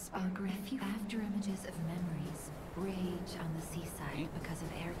felt after images of memories rage on the seaside because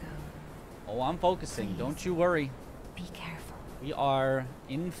of Ergo. Oh, I'm focusing. Please, don't you worry. Be careful. We are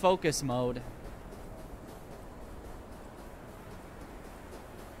in focus mode.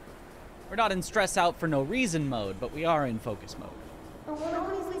 We're not in stress out for no reason mode, but we are in focus mode. Oh,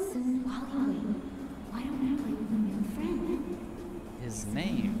 always listen while you wait. Why don't you play with a new friend? His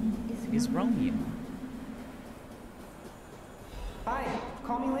name is Romeo. Hi,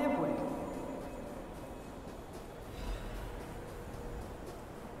 call me Lampwick.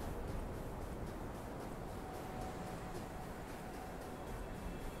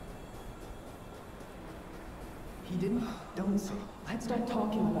 He didn't? Don't say. Let's start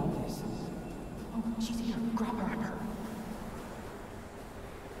talking about this. Oh, she's here. Grab her.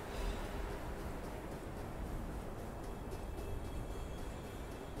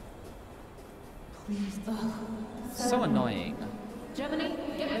 Please. So annoying. Gemini,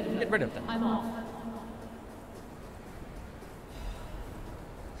 get rid of them. I'm off.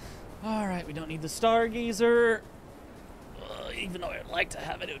 Alright, we don't need the stargazer. Even though I'd like to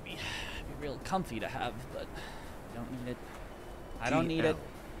have it, it would be real comfy to have, but I don't need it. I don't need it.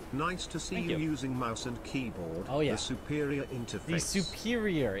 Nice to see you using mouse and keyboard. Oh yeah. The superior interface. The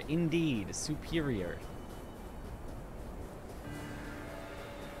superior, indeed. Superior.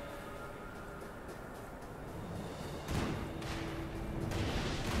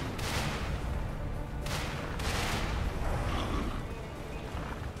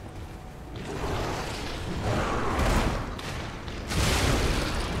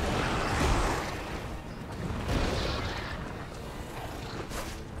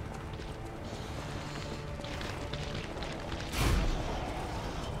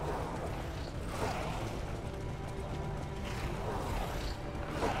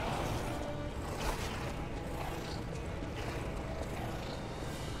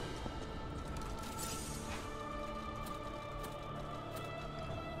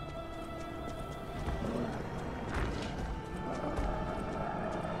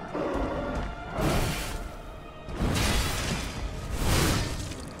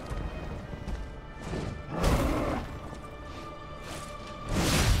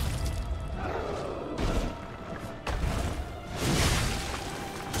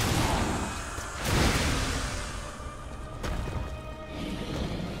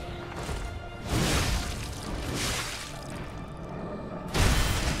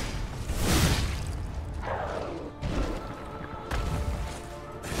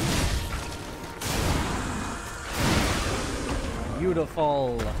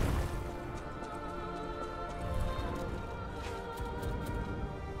 beautiful.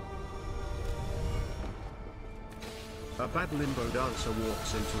 A bad limbo dancer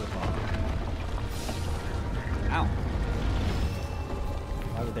walks into the bar. Ow.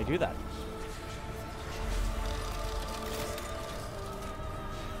 Why would they do that?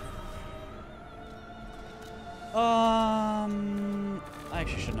 I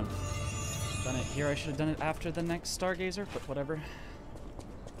actually shouldn't have done it here. I should have done it after the next stargazer, but whatever.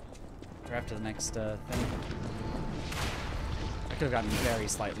 Or after the next thing. I could have gotten very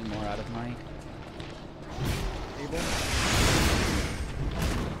slightly more out of my table.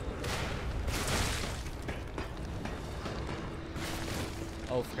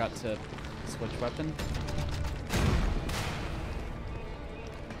 Oh, forgot to switch weapon.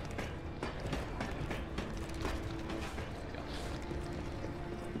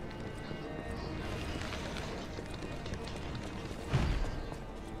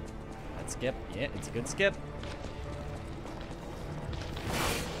 Skip. Yeah, it's a good skip.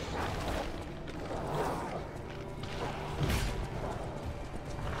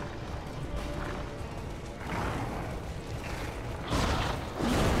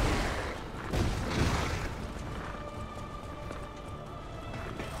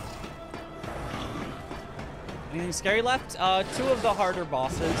 Anything scary left? Two of the harder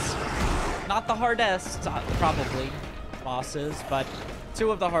bosses. Not the hardest, probably, bosses, but two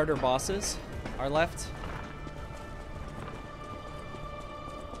of the harder bosses are left.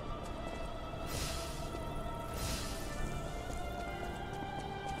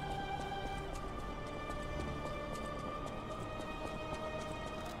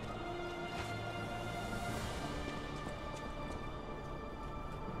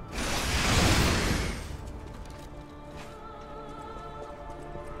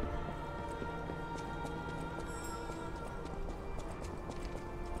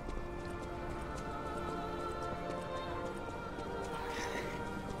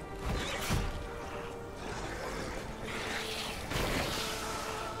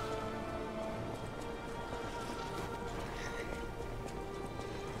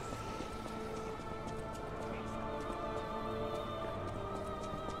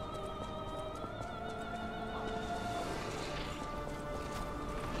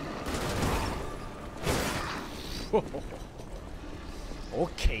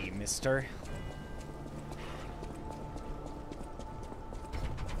 Okay, mister.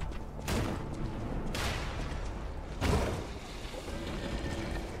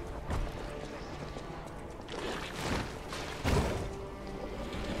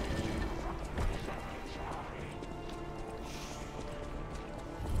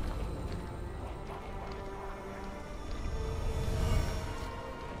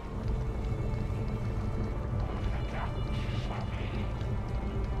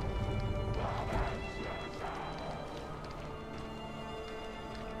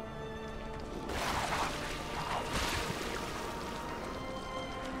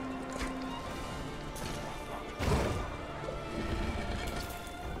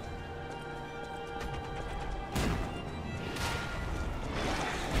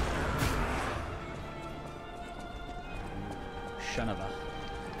 Son of a...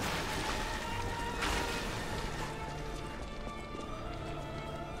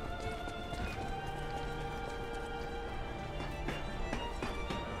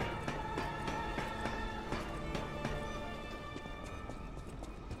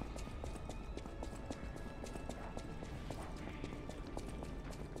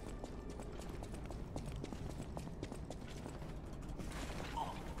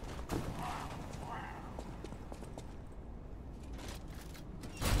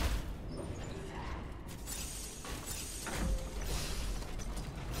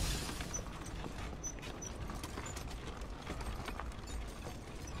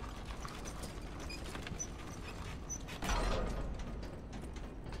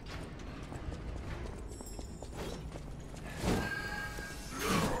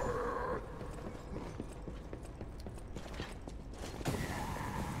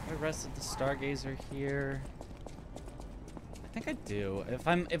 Rested the stargazer here. I think I do.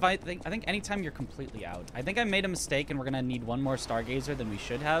 I think anytime you're completely out. I think I made a mistake and we're gonna need one more stargazer than we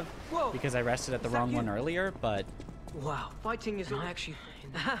should have. Whoa, because I rested at the wrong one earlier, but wow, fighting is not actually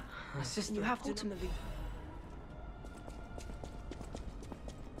sister, you have to ultimately.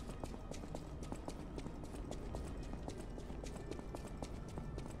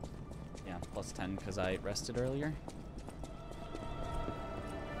 Yeah, plus 10 because I rested earlier.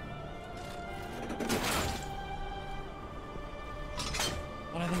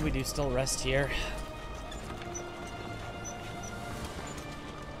 But I think we do still rest here.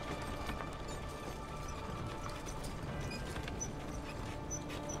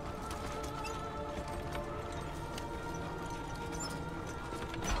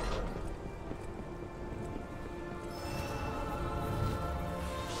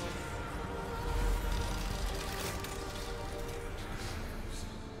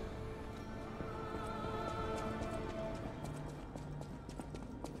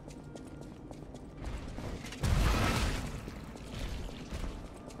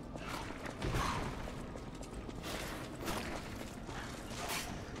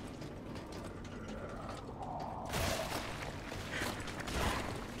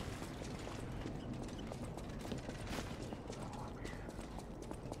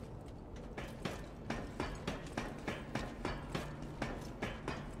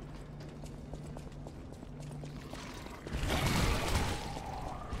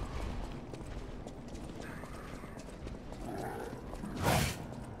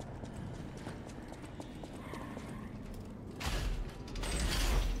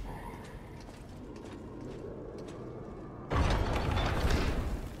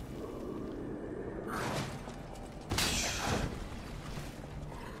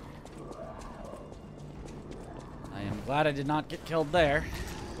 Glad I did not get killed there.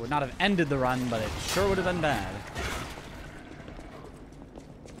 It would not have ended the run, but it sure would have been bad.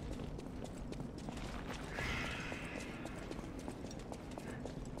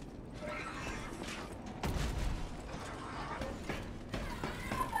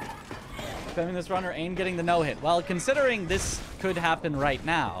 Spamming this run or Ain getting the no-hit? Well, considering this could happen right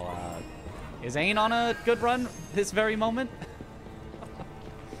now, is Ain on a good run this very moment?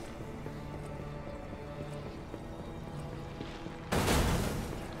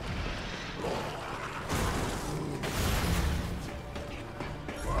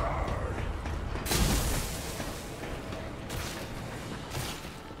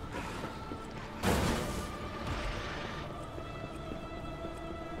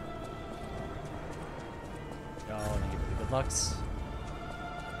 Lux.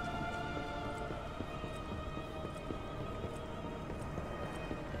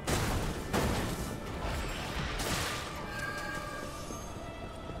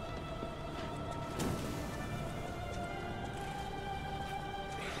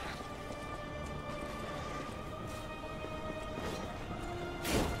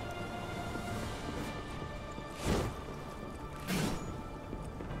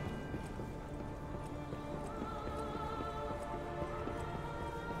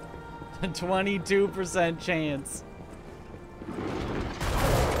 A 22% chance.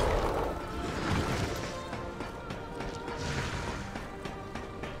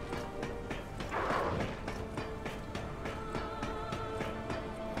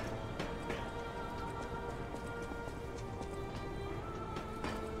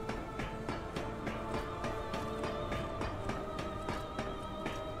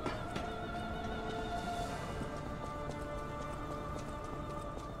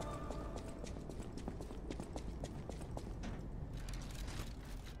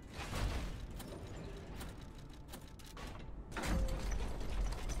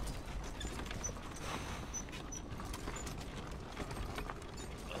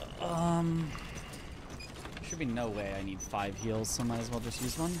 Should be no way I need 5 heals, so might as well just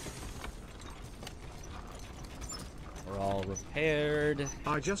use one. We're all repaired.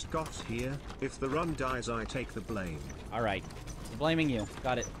 I just got here. If the run dies, I take the blame. Alright. We're blaming you.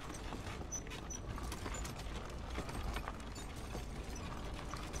 Got it.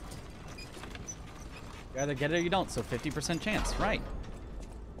 You either get it or you don't, so 50% chance. Right.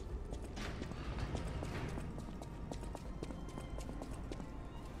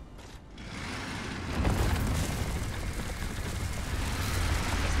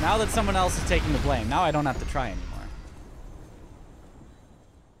 Now that someone else is taking the blame, now I don't have to try anymore.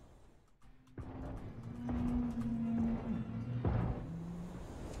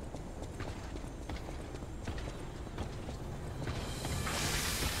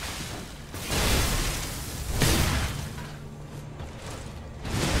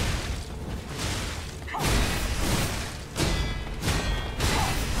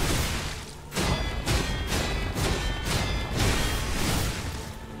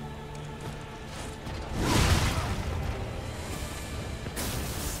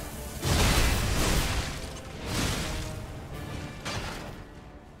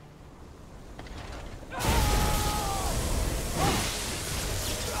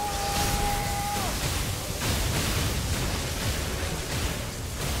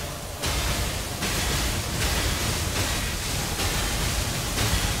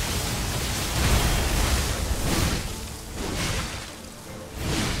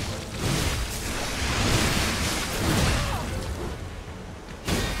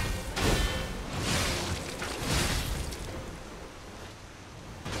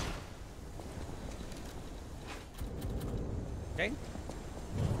 Okay.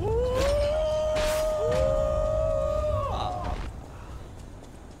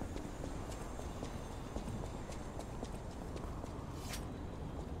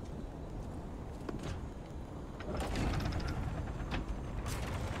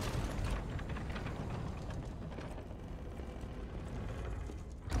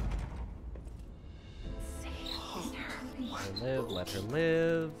 Let her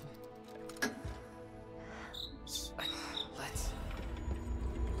live.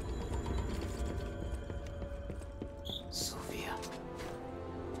 Sophia.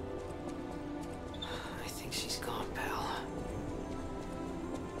 I think she's gone, pal.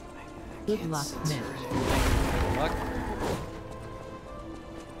 Good luck, Mitch. Good luck.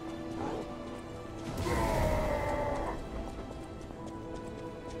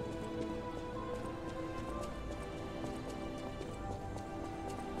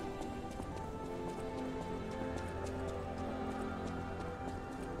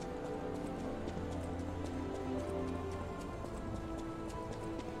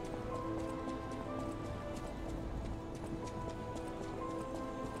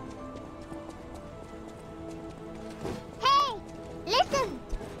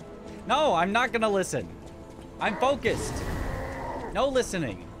 No, I'm not gonna listen. I'm focused. No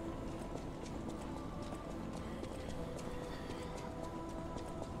listening.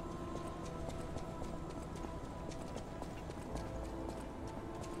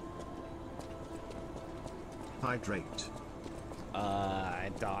 Hydrate.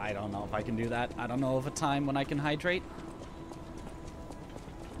 I don't know if I can do that. I don't know of a time when I can hydrate.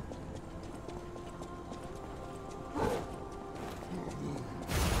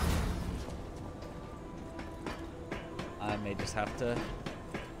 I may just have to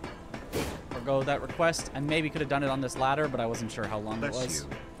forgo that request. I maybe could have done it on this ladder, but I wasn't sure how long it was.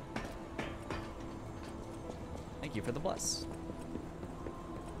 Thank you for the bless.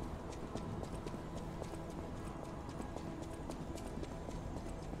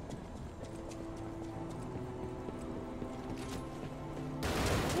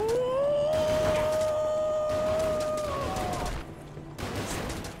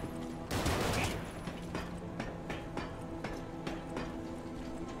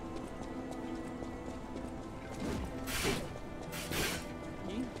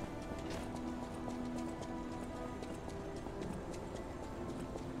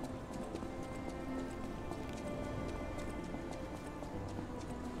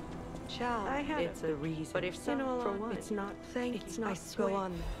 I had it's a reason, but if so, for what? It's not. Thank you. It's not. I swear. Go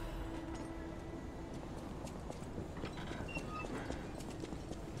on.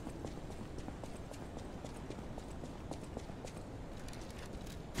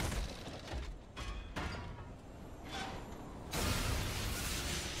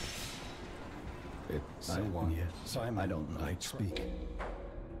 Simon, I don't know. I speak.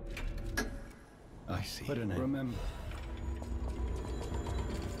 I see. Put an end. Remember.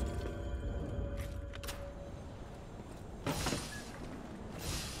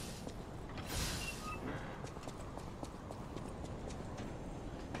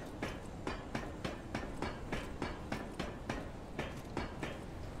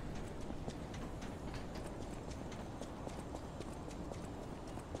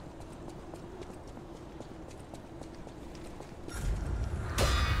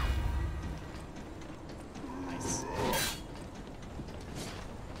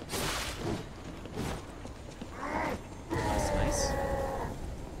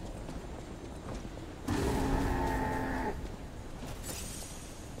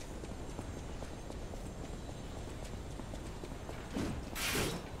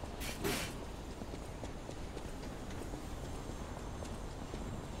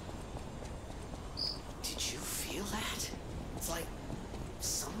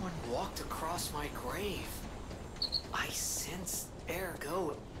 My grave. I sense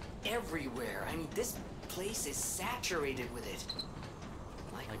ergo everywhere. I mean, this place is saturated with it.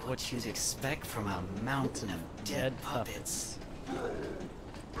 Like what you'd expect from a mountain of dead puppets.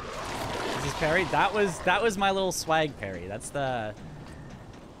 Is this parry? That was my little swag parry. That's the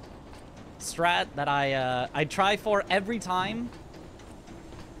strat that I try for every time.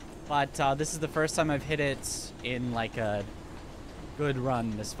 But this is the first time I've hit it in like a good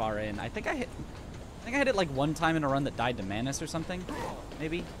run this far in. I think I hit it like one time in a run that died to Manus or something,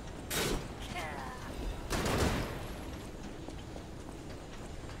 maybe.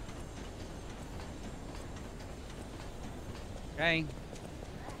 Okay.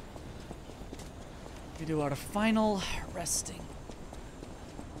 We do our final resting,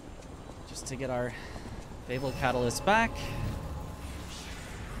 just to get our Fable Catalyst back,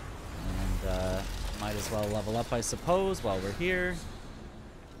 and might as well level up, I suppose, while we're here.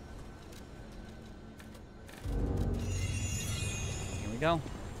 Here we go.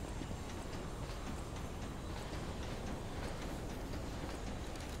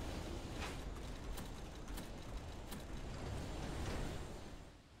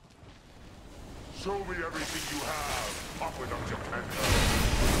 Show me everything you have. Up with up your pen.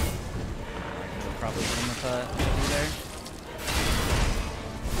 We'll probably hit him with a there.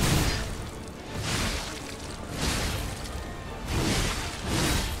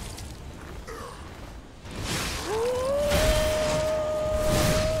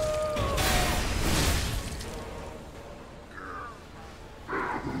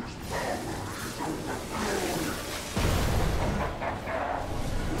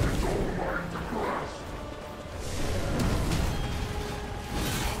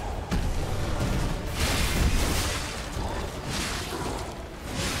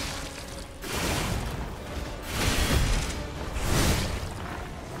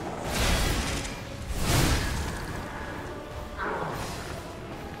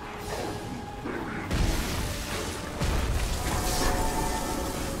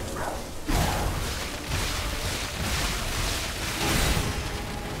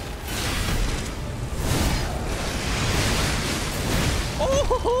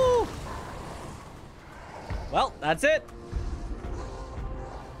 Woohoo! Well, that's it.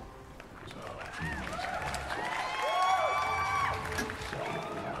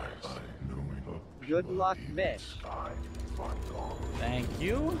 Good luck, Vish. Thank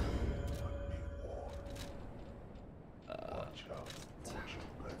you.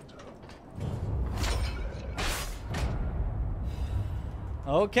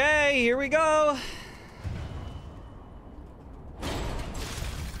 Okay, here we go.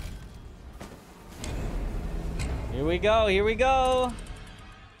 Here we go, here we go.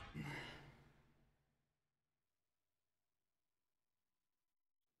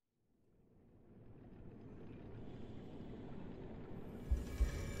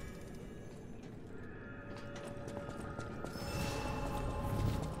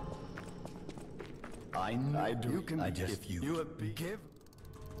 I do. You can if you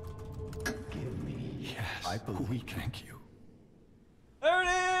give me. Yes. I believe. Thank you. There it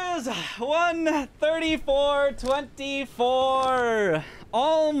is! 1:34:24.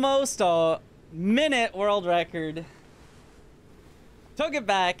 Almost a minute world record. Took it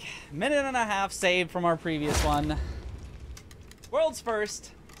back. Minute and a half saved from our previous one. World's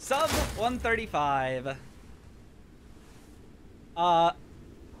first. Sub 135.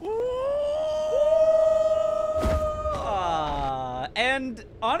 And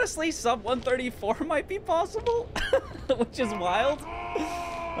honestly, sub 134 might be possible, which is wild.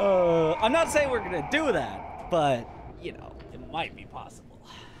 I'm not saying we're gonna do that, but you know, it might be possible.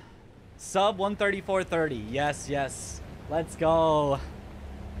 Sub 134.30. Yes, yes. Let's go.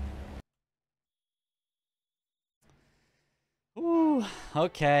 Ooh,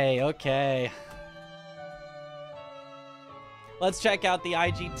 okay, okay. Let's check out the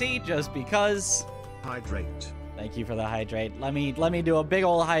IGT just because. Hydrate. Thank you for the hydrate. Let me do a big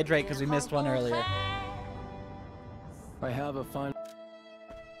old hydrate because we missed one earlier. I have a fun.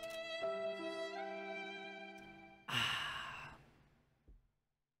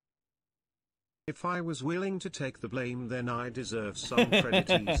 If I was willing to take the blame, then I deserve some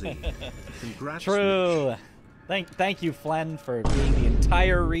credit. Easy. Congrats. True. Thank you, Flen, for being the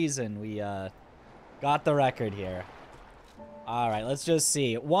entire reason we got the record here. All right, let's just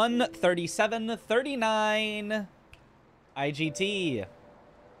see. 1:37:39 IGT.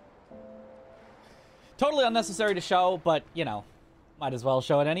 Totally unnecessary to show, but, you know, might as well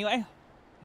show it anyway.